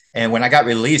 And when I got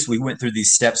released, we went through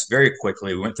these steps very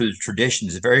quickly. We went through the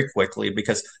traditions very quickly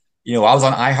because, I was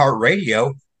on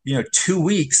iHeartRadio, 2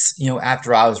 weeks,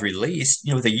 after I was released,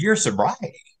 with a year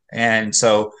sobriety. And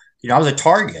so, I was a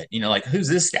target, like, who's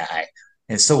this guy?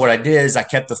 And so what I did is I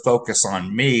kept the focus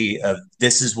on me of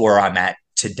this is where I'm at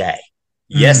today.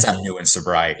 Mm. Yes, I'm new in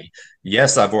sobriety.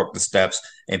 Yes, I've worked the steps,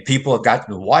 and people have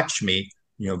gotten to watch me,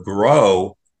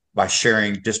 grow by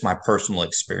sharing just my personal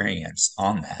experience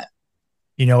on that.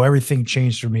 Everything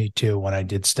changed for me too when I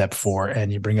did step 4.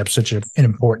 And you bring up such an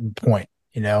important point.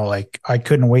 Like I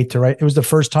couldn't wait to write. It was the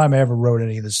first time I ever wrote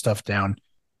any of this stuff down,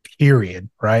 period.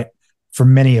 Right. For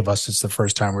many of us, it's the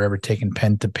first time we're ever taking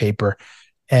pen to paper.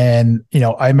 And,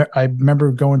 I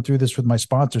remember going through this with my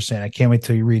sponsor saying, I can't wait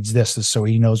till he reads this so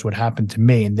he knows what happened to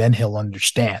me. And then he'll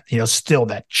understand, still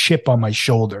that chip on my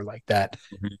shoulder, like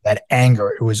Mm-hmm. that anger,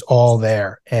 it was all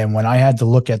there. And when I had to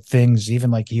look at things, even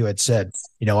like you had said,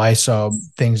 I saw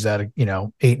things that,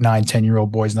 8, 9,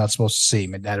 10-year-old boys not supposed to see.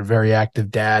 My dad, a very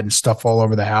active dad and stuff all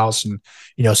over the house. And,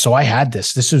 so I had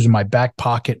this was in my back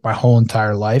pocket my whole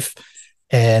entire life.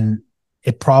 And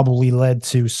it probably led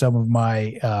to some of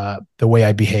my the way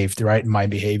I behaved, right? And my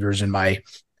behaviors and my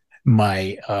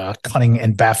cunning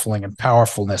and baffling and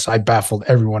powerfulness. I baffled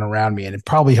everyone around me, and it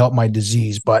probably helped my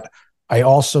disease. But I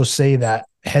also say that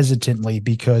hesitantly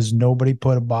because nobody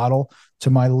put a bottle to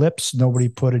my lips, nobody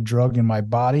put a drug in my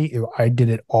body. I did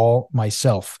it all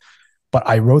myself. But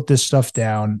I wrote this stuff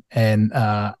down, and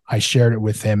I shared it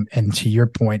with him. And to your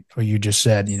point, what you just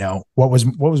said, what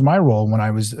was my role when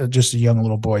I was just a young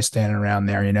little boy standing around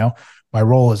there? My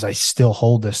role is I still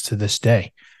hold this to this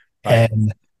day. Right.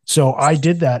 And so I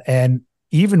did that. And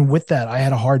even with that, I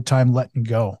had a hard time letting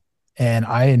go. And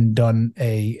I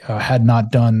had not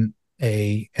done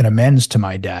an amends to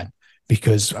my dad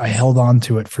because I held on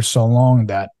to it for so long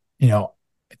that, the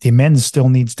amends still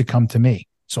needs to come to me.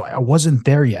 So I wasn't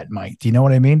there yet, Mike. Do you know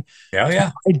what I mean? Yeah, So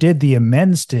yeah. I did the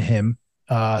amends to him.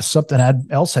 Something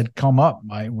else had come up.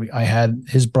 I had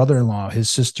his brother-in-law, his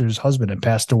sister's husband had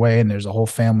passed away, and there's a whole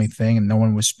family thing, and no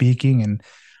one was speaking. And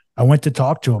I went to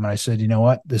talk to him and I said, you know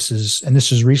what, this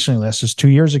is recently, this is 2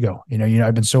 years ago.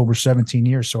 I've been sober 17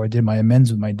 years. So I did my amends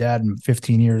with my dad in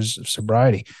 15 years of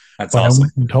sobriety. That's But I awesome.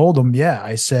 went and told him, yeah,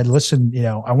 I said, listen,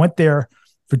 I went there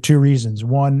for two reasons.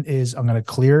 One is I'm going to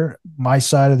clear my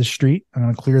side of the street. I'm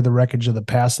going to clear the wreckage of the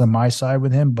past on my side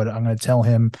with him. But I'm going to tell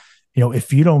him,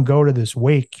 if you don't go to this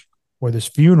wake or this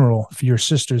funeral for your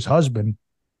sister's husband,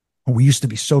 we used to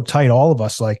be so tight, all of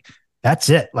us, like, that's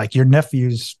it. Like your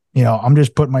nephews, I'm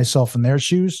just putting myself in their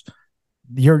shoes.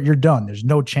 You're done. There's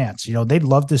no chance. They'd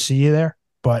love to see you there,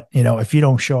 but if you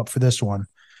don't show up for this one,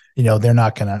 they're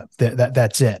not gonna.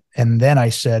 That's it. And then I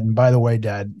said, and by the way,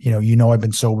 Dad, I've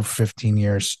been sober for 15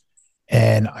 years,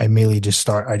 and I immediately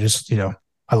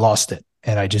I lost it,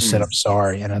 and I just said, Mm. I'm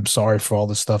sorry, and I'm sorry for all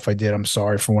the stuff I did. I'm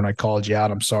sorry for when I called you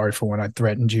out. I'm sorry for when I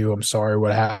threatened you. I'm sorry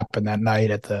what happened that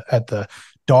night at the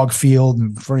dog field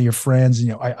in front of your friends.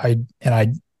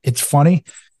 It's funny.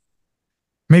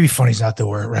 Maybe funny is not the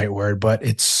right word, but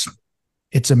it's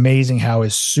amazing how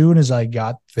as soon as I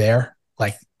got there,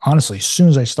 like honestly, as soon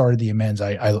as I started the amends,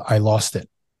 I lost it.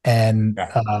 And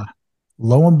Yeah.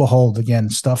 lo and behold, again,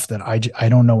 stuff that I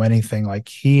don't know anything, like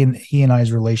he and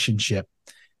I's relationship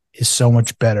is so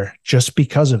much better just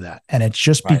because of that. And it's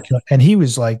just Right. because, and he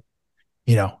was like,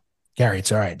 Gary,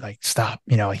 it's all right. Like, stop,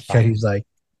 Right. he's like,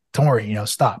 don't worry,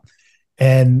 stop.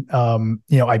 And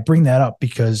I bring that up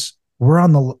because we're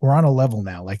on a level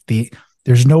now. Like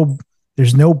there's no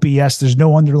there's no BS. There's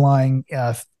no underlying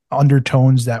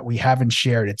undertones that we haven't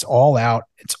shared. It's all out.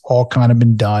 It's all kind of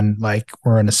been done. Like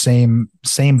we're in the same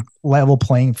level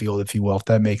playing field, if you will, if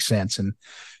that makes sense. And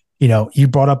you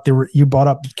brought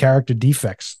up character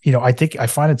defects. I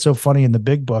find it so funny in the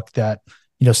big book that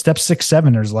step 6,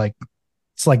 7, there's like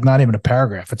it's like not even a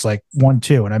paragraph. It's like 1,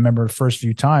 2. And I remember the first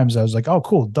few times I was like, oh,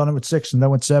 cool, done it with 6 and then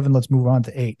with 7. Let's move on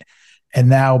to 8. And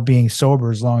now being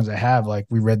sober as long as I have, like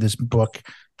we read this book,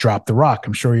 Drop the Rock.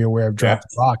 I'm sure you're aware of Yeah. Drop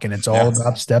the Rock, and it's all Yeah.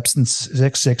 about steps in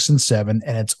 6, 6, and 7,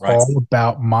 and it's Right. all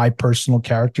about my personal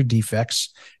character defects.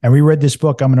 And we read this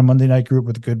book. I'm in a Monday night group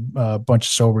with a good bunch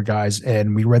of sober guys,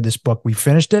 and we read this book. We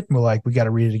finished it, and we're like, we got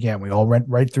to read it again. We all went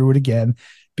right through it again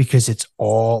because it's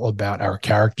all about our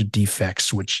character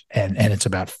defects, and it's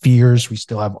about fears. We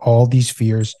still have all these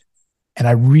fears, and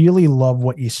I really love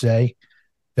what you say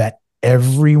that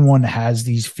everyone has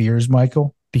these fears,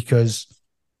 Michael, because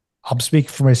I'll speak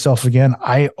for myself again.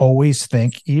 I always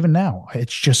think, even now,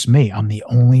 it's just me. I'm the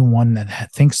only one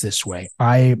that thinks this way.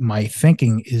 My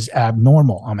thinking is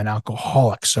abnormal. I'm an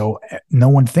alcoholic, so no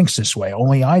one thinks this way.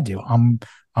 Only I do. I'm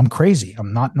crazy.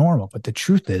 I'm not normal. But the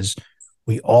truth is,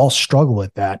 we all struggle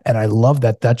with that, and I love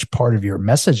that that's part of your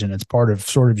message, and it's part of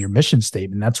sort of your mission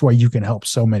statement. That's why you can help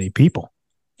so many people.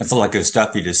 That's a lot of good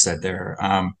stuff you just said there.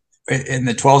 In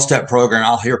the 12-step program,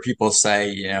 I'll hear people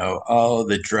say, oh,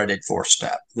 the dreaded fourth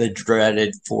step, the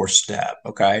dreaded fourth step.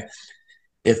 Okay.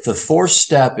 If the fourth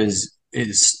step is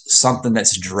something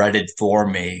that's dreaded for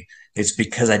me, it's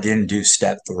because I didn't do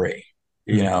step 3.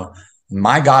 You Mm. know,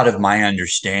 my God of my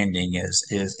understanding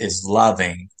is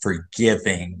loving,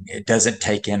 forgiving. It doesn't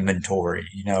take inventory.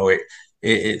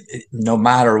 No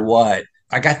matter what,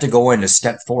 I got to go into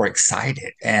step 4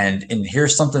 excited. And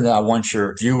here's something that I want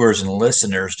your viewers and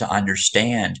listeners to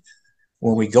understand.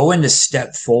 When we go into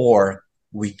step 4,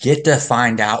 we get to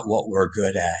find out what we're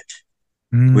good at.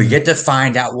 We Mm. get to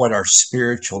find out what our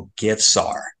spiritual gifts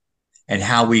are and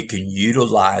how we can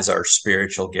utilize our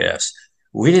spiritual gifts.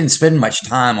 We didn't spend much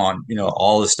time on,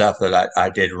 all the stuff that I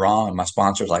did wrong. And my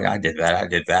sponsors like, I did that, I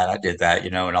did that, I did that,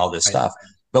 and all this Right. stuff.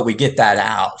 But we get that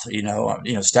out,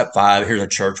 step 5, here's a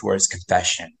church where it's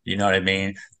confession. You know what I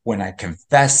mean? When I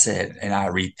confess it and I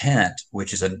repent,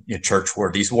 which is a church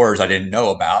where these words I didn't know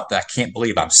about that I can't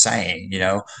believe I'm saying.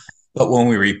 But when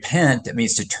we repent, it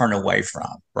means to turn away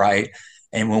from, right?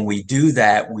 And when we do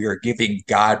that, we are giving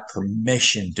God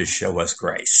permission to show us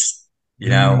grace,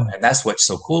 Mm. and that's what's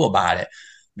so cool about it.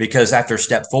 Because after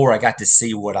step 4, I got to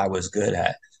see what I was good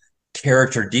at.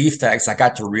 Character defects, I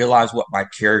got to realize what my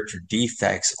character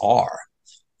defects are.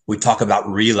 We talk about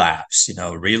relapse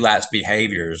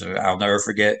behaviors. And I'll never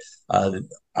forget, I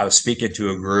was speaking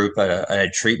to a group at a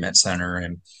treatment center,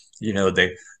 and,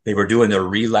 they were doing their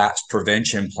relapse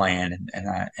prevention plan.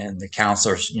 And the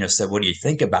counselor, said, what do you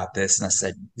think about this? And I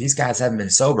said, these guys haven't been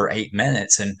sober 8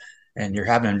 minutes, and you're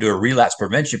having them do a relapse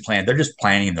prevention plan. They're just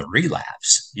planning the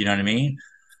relapse. You know what I mean?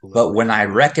 But Absolutely. when I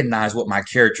recognize what my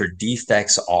character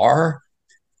defects are,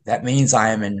 that means I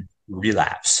am in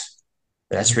relapse.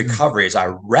 That's Mm. recovery. As I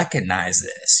recognize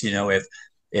this,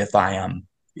 if I am,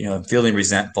 feeling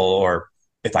resentful, or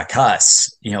if I cuss,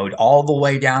 all the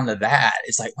way down to that,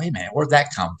 it's like, wait a minute, where'd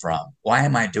that come from? Why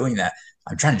am I doing that?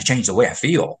 I'm trying to change the way I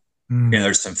feel. Mm.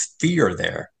 There's some fear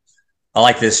there. I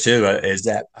like this too, is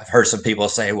that I've heard some people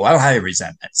say, well, I don't have any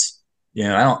resentments.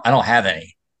 I don't have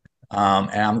any. And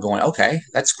I'm going, okay,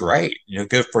 that's great.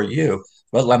 Good for you.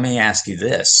 But let me ask you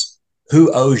this.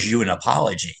 Who owes you an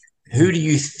apology? Who do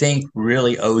you think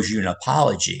really owes you an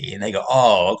apology? And they go,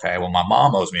 oh, okay. Well, my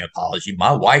mom owes me an apology.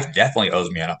 My wife definitely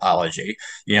owes me an apology.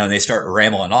 And they start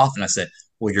rambling off. And I said,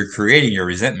 well, you're creating your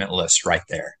resentment list right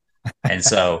there. And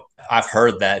so I've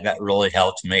heard that that really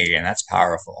helped me. And that's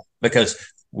powerful because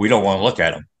we don't want to look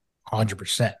at them.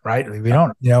 100%, right? We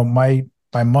don't,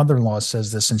 my mother-in-law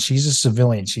says this, and she's a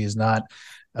civilian. She is not,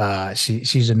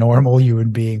 she's a normal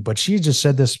human being, but she just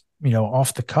said this,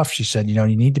 off the cuff. She said,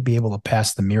 you need to be able to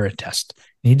pass the mirror test.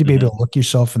 You need to be able to look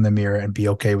yourself in the mirror and be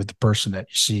okay with the person that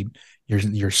you see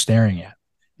you're staring at.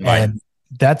 Right. And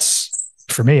that's,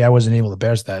 for me, I wasn't able to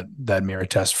pass that mirror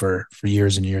test for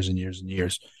years and years and years and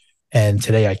years. And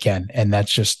today I can. And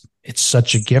that's just, it's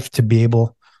such a gift to be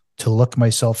able to look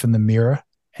myself in the mirror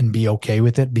and be okay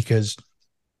with it, because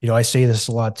I say this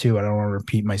a lot too. I don't want to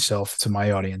repeat myself to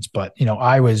my audience, but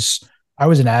I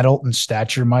was an adult in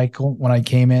stature, Michael, when I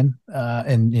came in,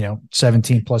 and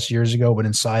 17 plus years ago, but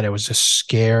inside I was a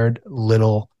scared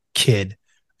little kid,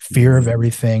 fear of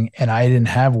everything. And I didn't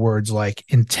have words like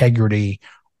integrity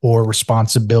or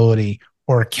responsibility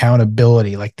or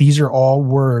accountability. Like, these are all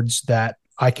words that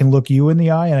I can look you in the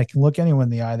eye and I can look anyone in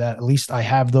the eye, that at least I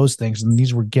have those things. And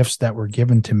these were gifts that were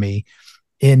given to me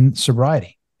in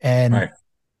sobriety. And Right.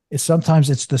 sometimes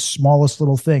it's the smallest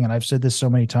little thing. And I've said this so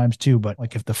many times too, but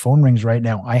like, if the phone rings right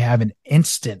now, I have an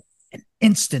instant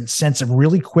sense of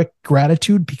really quick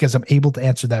gratitude because I'm able to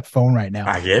answer that phone right now.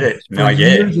 I get it. No, For I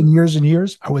get years it. and years and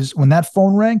years, when that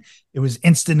phone rang, it was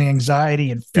instant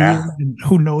anxiety and fear, Yeah. and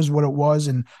who knows what it was.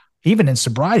 And even in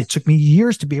sobriety, it took me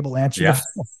years to be able to answer the Yeah.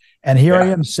 phone. And here I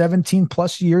Yeah. am 17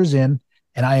 plus years in,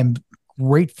 and I am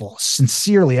grateful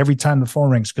sincerely every time the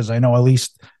phone rings, because I know at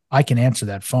least I can answer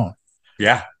that phone.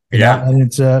 Yeah. Yeah. And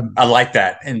it's I like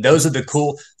that. And those are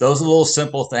those are little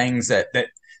simple things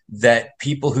that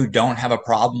people who don't have a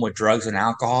problem with drugs and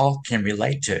alcohol can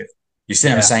relate to. You see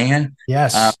what I'm yeah, saying?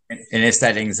 yes, And it's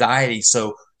that anxiety.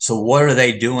 So what are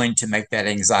they doing to make that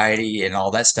anxiety and all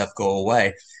that stuff go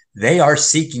away? They are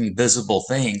seeking visible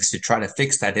things to try to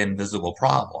fix that invisible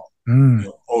problem. mm,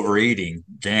 Overeating,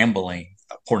 gambling,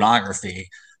 pornography,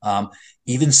 um,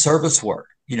 even service work.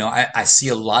 I see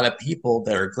a lot of people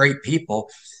that are great people,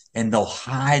 and they'll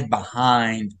hide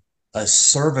behind a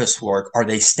service work, or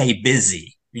they stay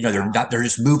busy. They're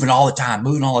just moving all the time,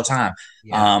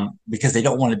 yeah, because they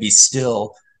don't want to be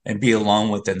still and be alone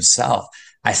with themselves.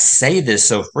 I say this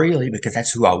so freely because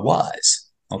that's who I was.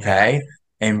 yeah, Okay.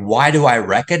 And why do I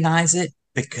recognize it?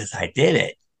 Because I did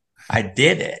it. I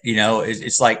did it.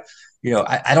 It's like,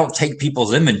 I don't take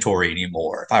people's inventory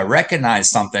anymore. If I recognize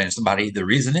something in somebody, the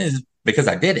reason is because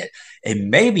I did it. And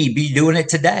maybe be doing it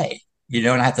today, and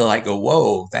I have to like go,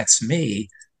 whoa, that's me.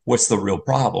 What's the real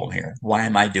problem here? Why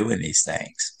am I doing these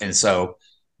things? And so,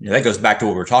 that goes back to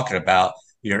what we're talking about,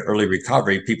 early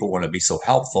recovery. People want to be so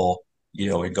helpful,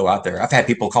 and go out there. I've had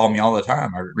people call me all the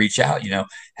time or reach out,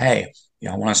 hey,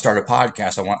 I want to start a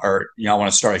podcast. I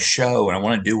want to start a show and I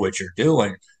want to do what you're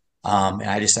doing. And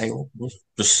I just say, well,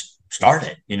 just start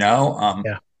it,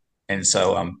 yeah. and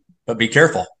so, but be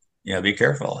careful, be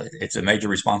careful. It's a major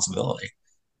responsibility.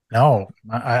 No,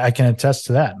 I can attest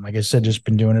to that. Like I said, just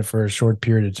been doing it for a short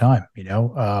period of time,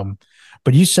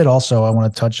 but you said also, I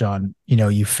want to touch on,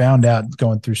 you found out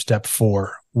going through step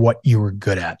 4, what you were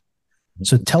good at.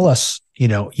 So tell us,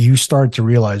 you started to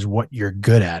realize what you're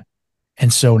good at.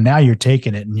 And so now you're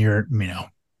taking it and you're,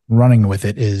 running with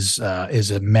it is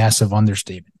a massive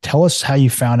understatement. Tell us how you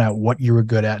found out what you were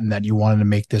good at and that you wanted to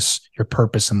make this your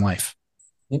purpose in life.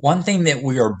 One thing that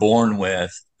we are born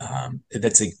with,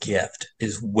 that's a gift,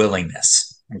 is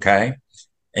willingness. Okay.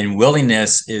 And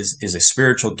willingness is a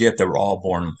spiritual gift that we're all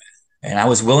born with. And I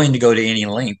was willing to go to any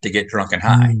length to get drunk and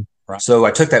high. Mm, Right. So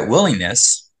I took that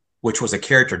willingness, which was a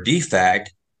character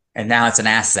defect, and now it's an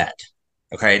asset.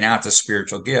 Okay. Now it's a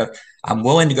spiritual gift. I'm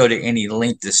willing to go to any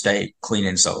length to stay clean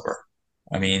and sober.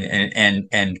 I mean,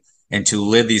 and to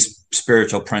live these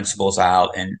spiritual principles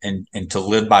out, and to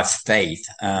live by faith.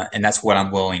 And that's what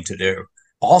I'm willing to do.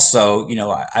 Also,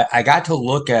 I got to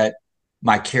look at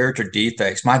my character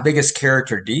defects. My biggest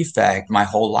character defect my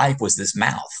whole life was this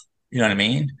mouth. You know what I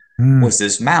mean? mm, Was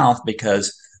this mouth,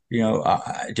 because,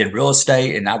 I did real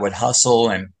estate and I would hustle,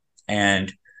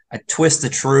 and I'd twist the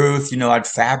truth, I'd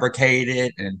fabricate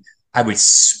it, and I would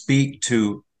speak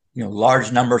to,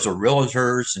 large numbers of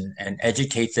realtors, and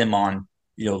educate them on,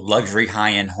 luxury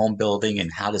high end home building and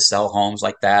how to sell homes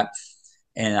like that.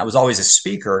 And I was always a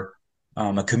speaker.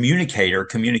 a communicator.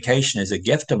 Communication is a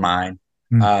gift of mine,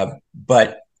 Mm.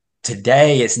 but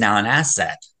today it's now an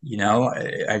asset.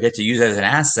 I get to use it as an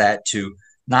asset to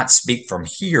not speak from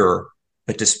here,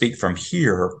 but to speak from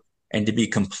here and to be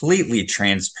completely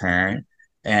transparent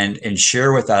and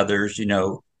share with others.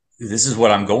 This is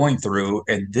what I'm going through,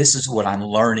 and this is what I'm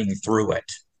learning through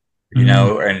it.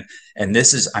 Mm. And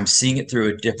this is I'm seeing it through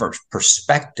a different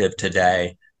perspective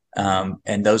today,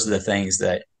 and those are the things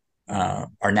that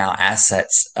are now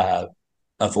assets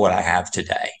of what I have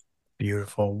today.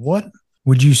 Beautiful. What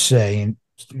would you say? And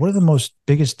what are the most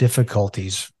biggest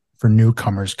difficulties for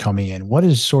newcomers coming in? What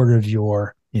is sort of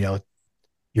your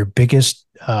your biggest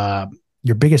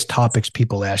topics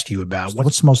people ask you about?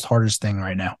 What's the most hardest thing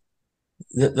right now?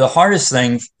 The hardest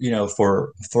thing,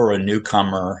 for a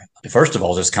newcomer, first of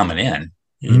all, just coming in.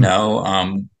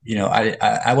 Mm.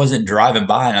 I wasn't driving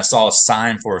by and I saw a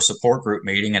sign for a support group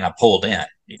meeting and I pulled in.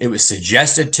 It was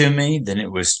suggested to me, then it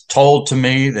was told to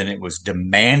me, then it was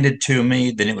demanded to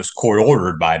me, then it was court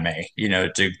ordered by me,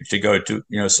 to go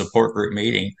to support group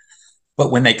meeting.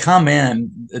 But when they come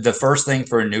in, the first thing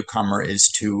for a newcomer is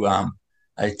to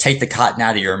take the cotton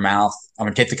out of your mouth. I'm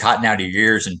going to take the cotton out of your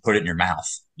ears and put it in your mouth.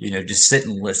 Just sit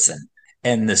and listen.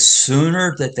 And the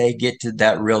sooner that they get to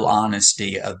that real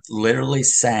honesty of literally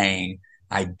saying,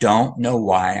 I don't know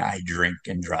why I drink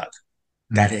and drug.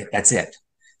 Mm. That's it.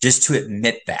 Just to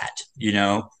admit that,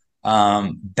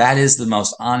 that is the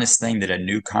most honest thing that a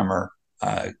newcomer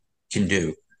can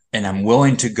do. And I'm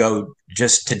willing to go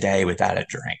just today without a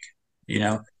drink.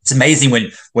 It's amazing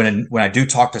when I do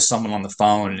talk to someone on the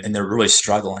phone and they're really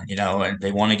struggling, and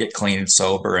they want to get clean and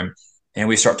sober, and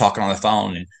we start talking on the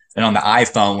phone, and on the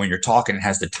iPhone when you're talking, it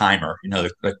has the timer,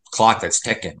 the clock that's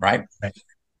ticking, right? Right.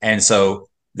 And so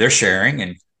they're sharing,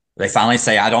 and they finally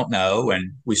say, I don't know,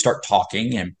 and we start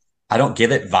talking, and I don't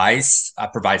give advice, I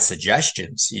provide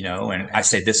suggestions, and I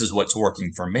say this is what's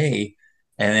working for me.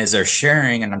 And as they're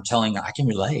sharing, and I'm telling them, I can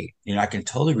relate, I can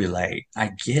totally relate.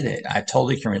 I get it. I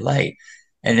totally can relate.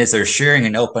 And as they're sharing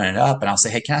and opening it up, and I'll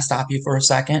say, hey, can I stop you for a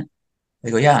second?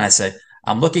 They go, yeah. And I said,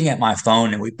 I'm looking at my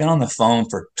phone, and we've been on the phone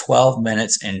for 12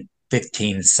 minutes and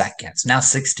 15 seconds, now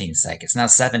 16 seconds, now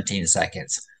 17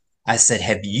 seconds. I said,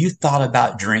 have you thought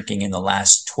about drinking in the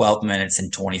last 12 minutes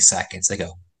and 20 seconds? They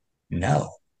go,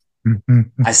 no.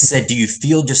 Mm-hmm. I said, do you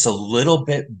feel just a little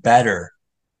bit better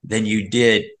than you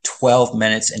did 12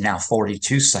 minutes and now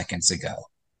 42 seconds ago?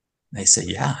 They said,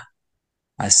 yeah.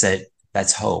 I said,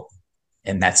 that's hope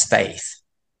and that's faith.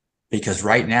 Because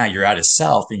right now you're out of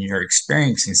self and you're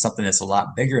experiencing something that's a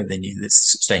lot bigger than you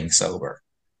that's staying sober.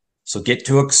 So get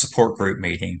to a support group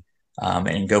meeting,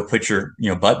 and go put your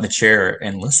butt in the chair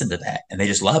and listen to that. And they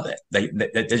just love it.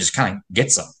 They just kind of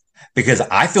gets them because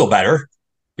I feel better,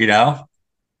 you know,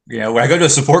 when I go to a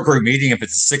support group meeting, if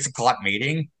it's a 6 o'clock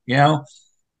meeting,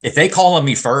 if they call on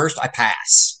me first, I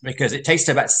pass because it takes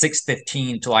about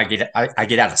 6:15 till I get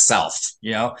out of self.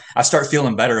 I start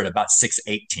feeling better at about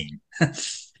 6:18.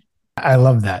 I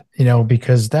love that,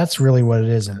 because that's really what it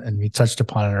is. And we touched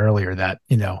upon it earlier that,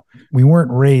 we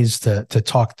weren't raised to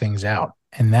talk things out.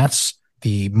 And that's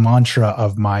the mantra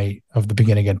of the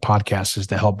Begin Again podcast, is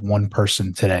to help one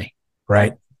person today,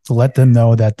 right? To let them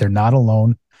know that they're not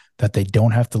alone, that they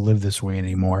don't have to live this way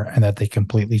anymore, and that they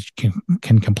completely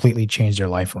can completely change their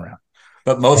life around.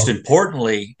 But most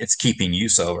importantly, it's keeping you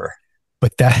sober.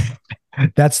 But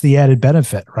that's the added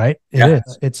benefit, right? It Yeah.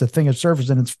 is. It's a thing of service.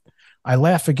 And I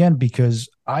laugh again because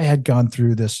I had gone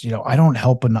through this, I don't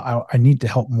help enough. I need to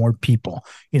help more people.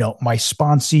 My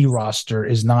sponsee roster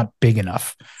is not big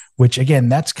enough, which again,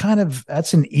 that's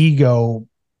an ego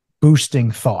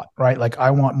boosting thought, right? Like I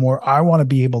want to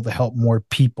be able to help more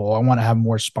people. I want to have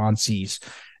more sponsees.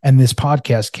 And this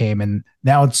podcast came, and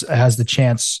now it has the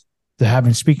chance to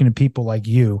having speaking to people like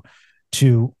you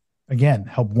to again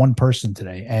help one person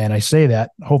today. And I say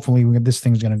that hopefully this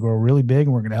thing's going to grow really big,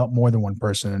 and we're going to help more than one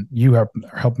person. And you are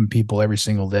helping people every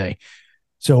single day.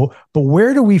 So, but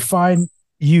where do we find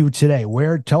you today?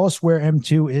 Tell us where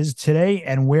M2 is today,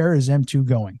 and where is M2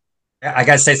 going? I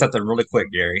got to say something really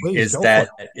quick, Gary. Please, Is that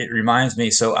it reminds me?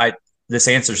 So this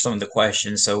answers some of the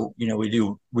questions. So we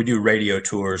do radio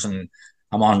tours, and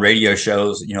I'm on radio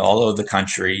shows, all over the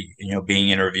country, being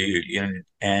interviewed,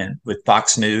 and with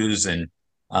Fox News and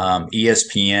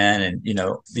ESPN, and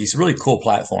these really cool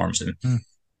platforms. And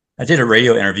I did a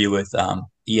radio interview with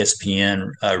ESPN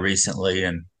recently,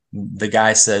 and the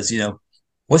guy says,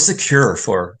 what's the cure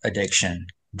for addiction,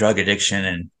 drug addiction,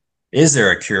 and is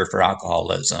there a cure for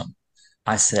alcoholism?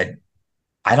 I said,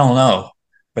 I don't know,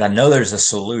 but I know there's a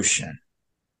solution.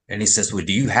 And he says, well,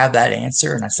 do you have that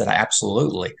answer? And I said,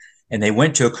 absolutely. And they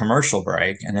went to a commercial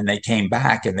break, and then they came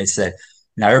back and they said,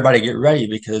 Now, everybody get ready,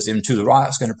 because Into the Rock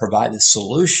is going to provide the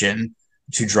solution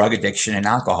to drug addiction and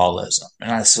alcoholism.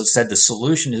 And I said the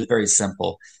solution is very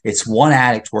simple. It's one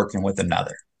addict working with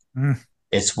another. Mm.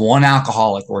 It's one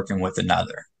alcoholic working with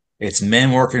another. It's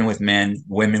men working with men,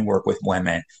 women work with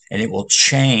women, and it will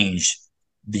change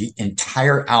the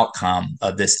entire outcome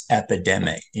of this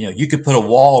epidemic. You could put a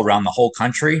wall around the whole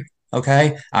country.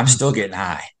 Okay. I'm still getting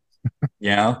high,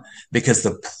 because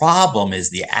the problem is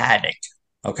the addict.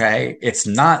 Okay. It's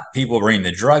not people bringing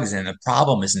the drugs in. The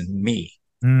problem is in me,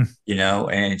 Mm.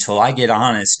 and until I get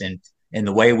honest, and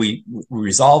the way we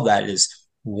resolve that is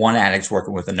one addict's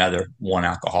working with another, one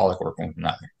alcoholic working with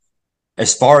another.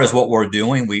 As far as what we're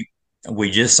doing, we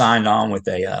just signed on with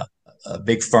a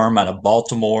big firm out of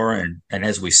Baltimore, and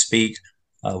as we speak,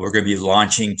 we're going to be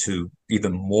launching to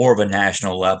even more of a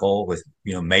national level with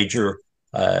major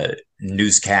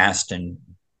newscast, and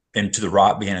Into the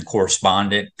Rock being a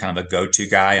correspondent, kind of a go-to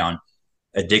guy on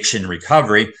addiction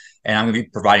recovery. And I'm going to be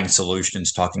providing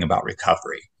solutions, talking about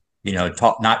recovery,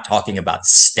 not talking about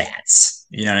stats.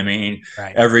 You know what I mean?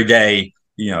 Right. Every day,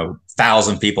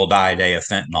 1,000 people die a day of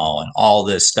fentanyl and all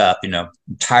this stuff. I'm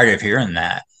tired of hearing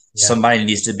that. Yeah. Somebody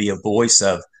needs to be a voice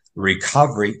of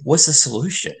recovery. What's the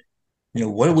solution?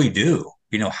 What do we do?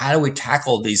 How do we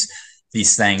tackle these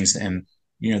things? And,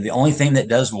 the only thing that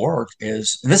does work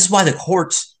is, and this is why the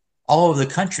courts all over the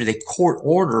country, they court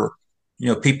order,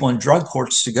 people in drug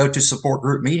courts to go to support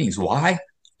group meetings. Why?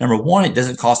 Number one, it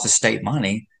doesn't cost the state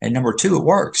money. And number two, it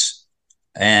works.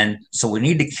 And so we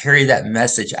need to carry that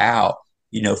message out,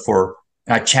 and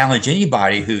I challenge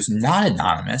anybody who's not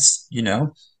anonymous,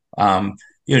 to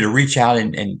reach out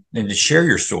and to share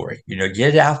your story,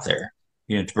 get it out there,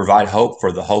 to provide hope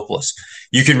for the hopeless.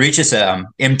 You can reach us at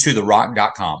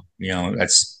mtotherock.com.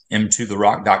 That's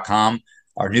mtotherock.com.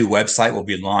 Our new website will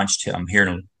be launched here in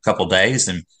a couple of days,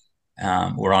 and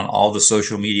we're on all the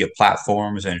social media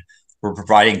platforms, and we're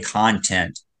providing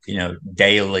content,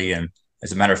 daily. And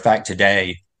as a matter of fact,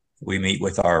 today we meet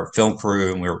with our film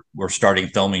crew, and we're starting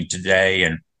filming today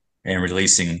and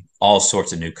releasing all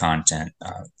sorts of new content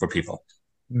for people.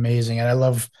 Amazing. And I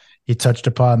love you touched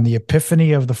upon the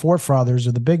epiphany of the forefathers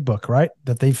of the Big Book, right?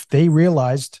 That they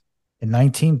realized in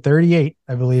 1938,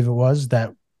 I believe it was,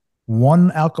 that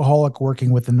one alcoholic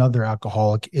working with another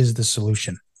alcoholic is the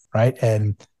solution, right?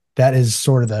 And that is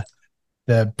sort of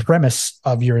the premise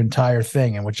of your entire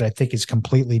thing, and which I think is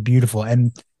completely beautiful.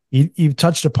 And you've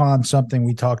touched upon something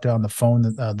we talked on the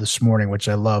phone this morning, which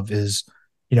I love, is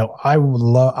I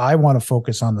want to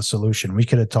focus on the solution. We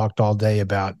could have talked all day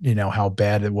about, how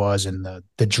bad it was, and the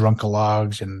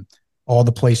drunkalogs and all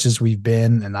the places we've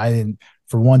been. And I didn't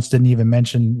even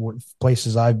mention what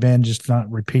places I've been, just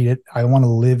not repeat it. I want to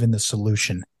live in the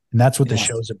solution. And that's what the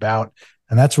show's about.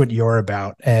 And that's what you're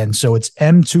about. And so it's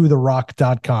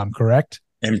mtotherock.com, correct?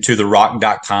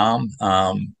 mtotherock.com.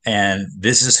 And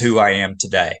this is who I am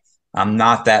today. I'm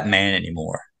not that man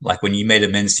anymore. Like when you made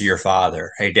amends to your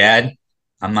father, hey, Dad,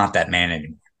 I'm not that man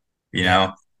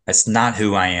anymore. That's not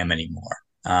who I am anymore.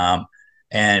 But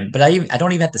I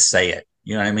don't even have to say it.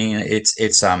 You know what I mean?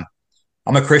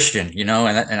 I'm a Christian,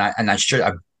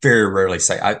 I very rarely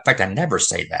say, in fact, I never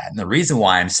say that. And the reason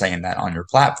why I'm saying that on your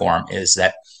platform is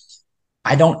that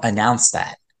I don't announce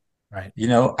that. Right.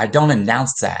 I don't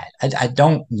announce that. I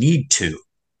don't need to.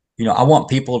 I want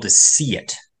people to see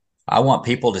it. I want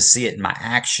people to see it in my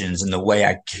actions and the way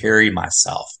I carry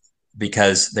myself,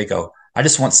 because they go, I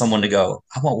just want someone to go,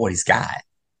 I want what he's got.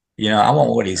 I want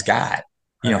what he's got.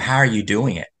 Right. How are you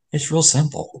doing it? It's real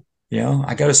simple.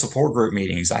 I go to support group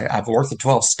meetings. I've worked the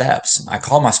 12 steps. I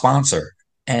call my sponsor,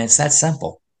 and it's that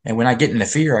simple. And when I get into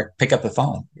fear, I pick up the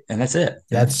phone, and that's it.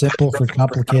 That's simple for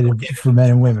complicated for men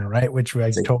and women, right? Which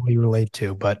I totally relate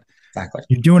to. But exactly,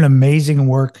 you're doing amazing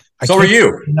work. So are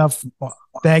you. Enough.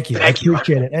 Thank you. I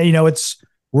appreciate it. And,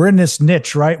 we're in this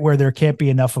niche, right, where there can't be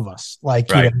enough of us. Like,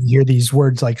 right. You hear these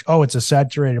words like, oh, it's a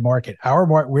saturated market.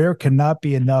 Where cannot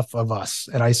be enough of us.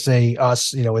 And I say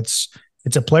us,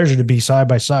 it's a pleasure to be side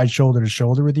by side, shoulder to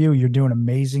shoulder with you. You're doing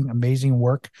amazing, amazing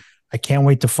work. I can't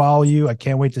wait to follow you. I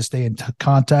can't wait to stay in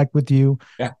contact with you.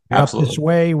 Yeah, absolutely. Up this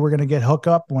way, we're going to get hooked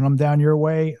up. When I'm down your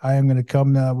way, I am going to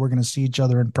come. We're going to see each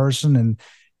other in person. And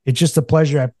it's just a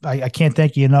pleasure. I can't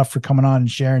thank you enough for coming on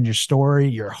and sharing your story,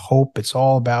 your hope. It's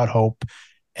all about hope.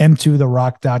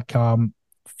 mtotherock.com.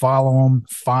 Follow them,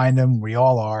 find them. We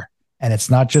all are. And it's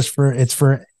not just it's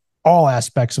for all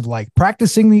aspects of life,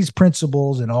 practicing these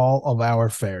principles in all of our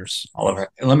affairs. I'll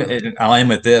end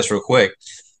with this real quick.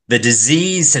 The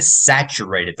disease has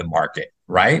saturated the market,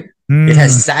 right? It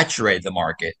has saturated the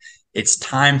market. It's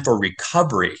time for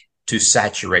recovery to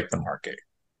saturate the market.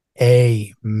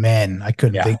 Amen. I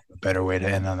couldn't think better way to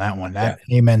end on that one. Yeah.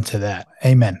 Amen to that.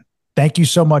 Amen. Thank you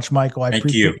so much, Michael. I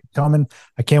appreciate you coming.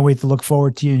 I can't wait to look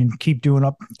forward to you and keep doing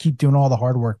all the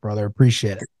hard work, brother.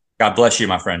 Appreciate it. God bless you,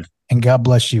 my friend. And God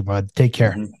bless you, bud. Take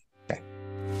care. Mm-hmm. Okay.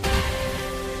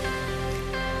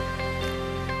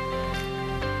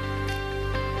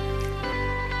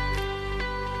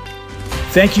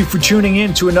 Thank you for tuning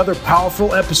in to another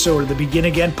powerful episode of the Begin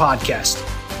Again podcast.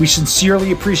 We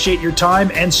sincerely appreciate your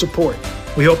time and support.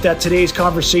 We hope that today's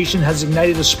conversation has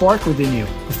ignited a spark within you,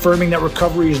 affirming that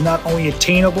recovery is not only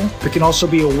attainable, but can also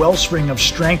be a wellspring of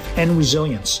strength and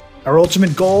resilience. Our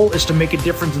ultimate goal is to make a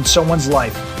difference in someone's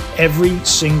life every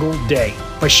single day.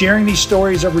 By sharing these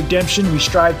stories of redemption, we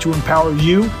strive to empower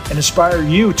you and inspire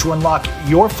you to unlock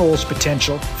your fullest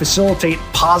potential, facilitate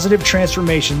positive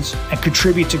transformations, and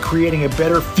contribute to creating a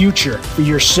better future for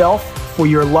yourself, for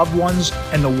your loved ones,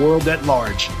 and the world at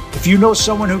large. If you know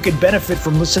someone who could benefit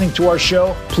from listening to our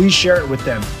show, please share it with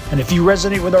them. And if you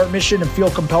resonate with our mission and feel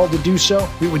compelled to do so,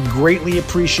 we would greatly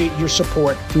appreciate your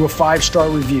support through a 5-star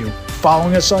review,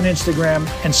 following us on Instagram,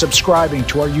 and subscribing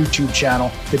to our YouTube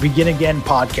channel, The Begin Again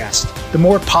Podcast. The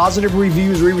more positive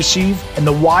reviews we receive and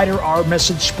the wider our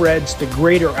message spreads, the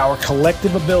greater our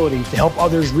collective ability to help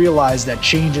others realize that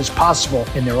change is possible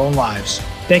in their own lives.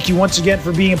 Thank you once again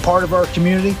for being a part of our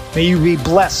community. May you be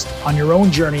blessed on your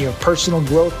own journey of personal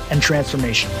growth and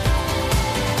transformation.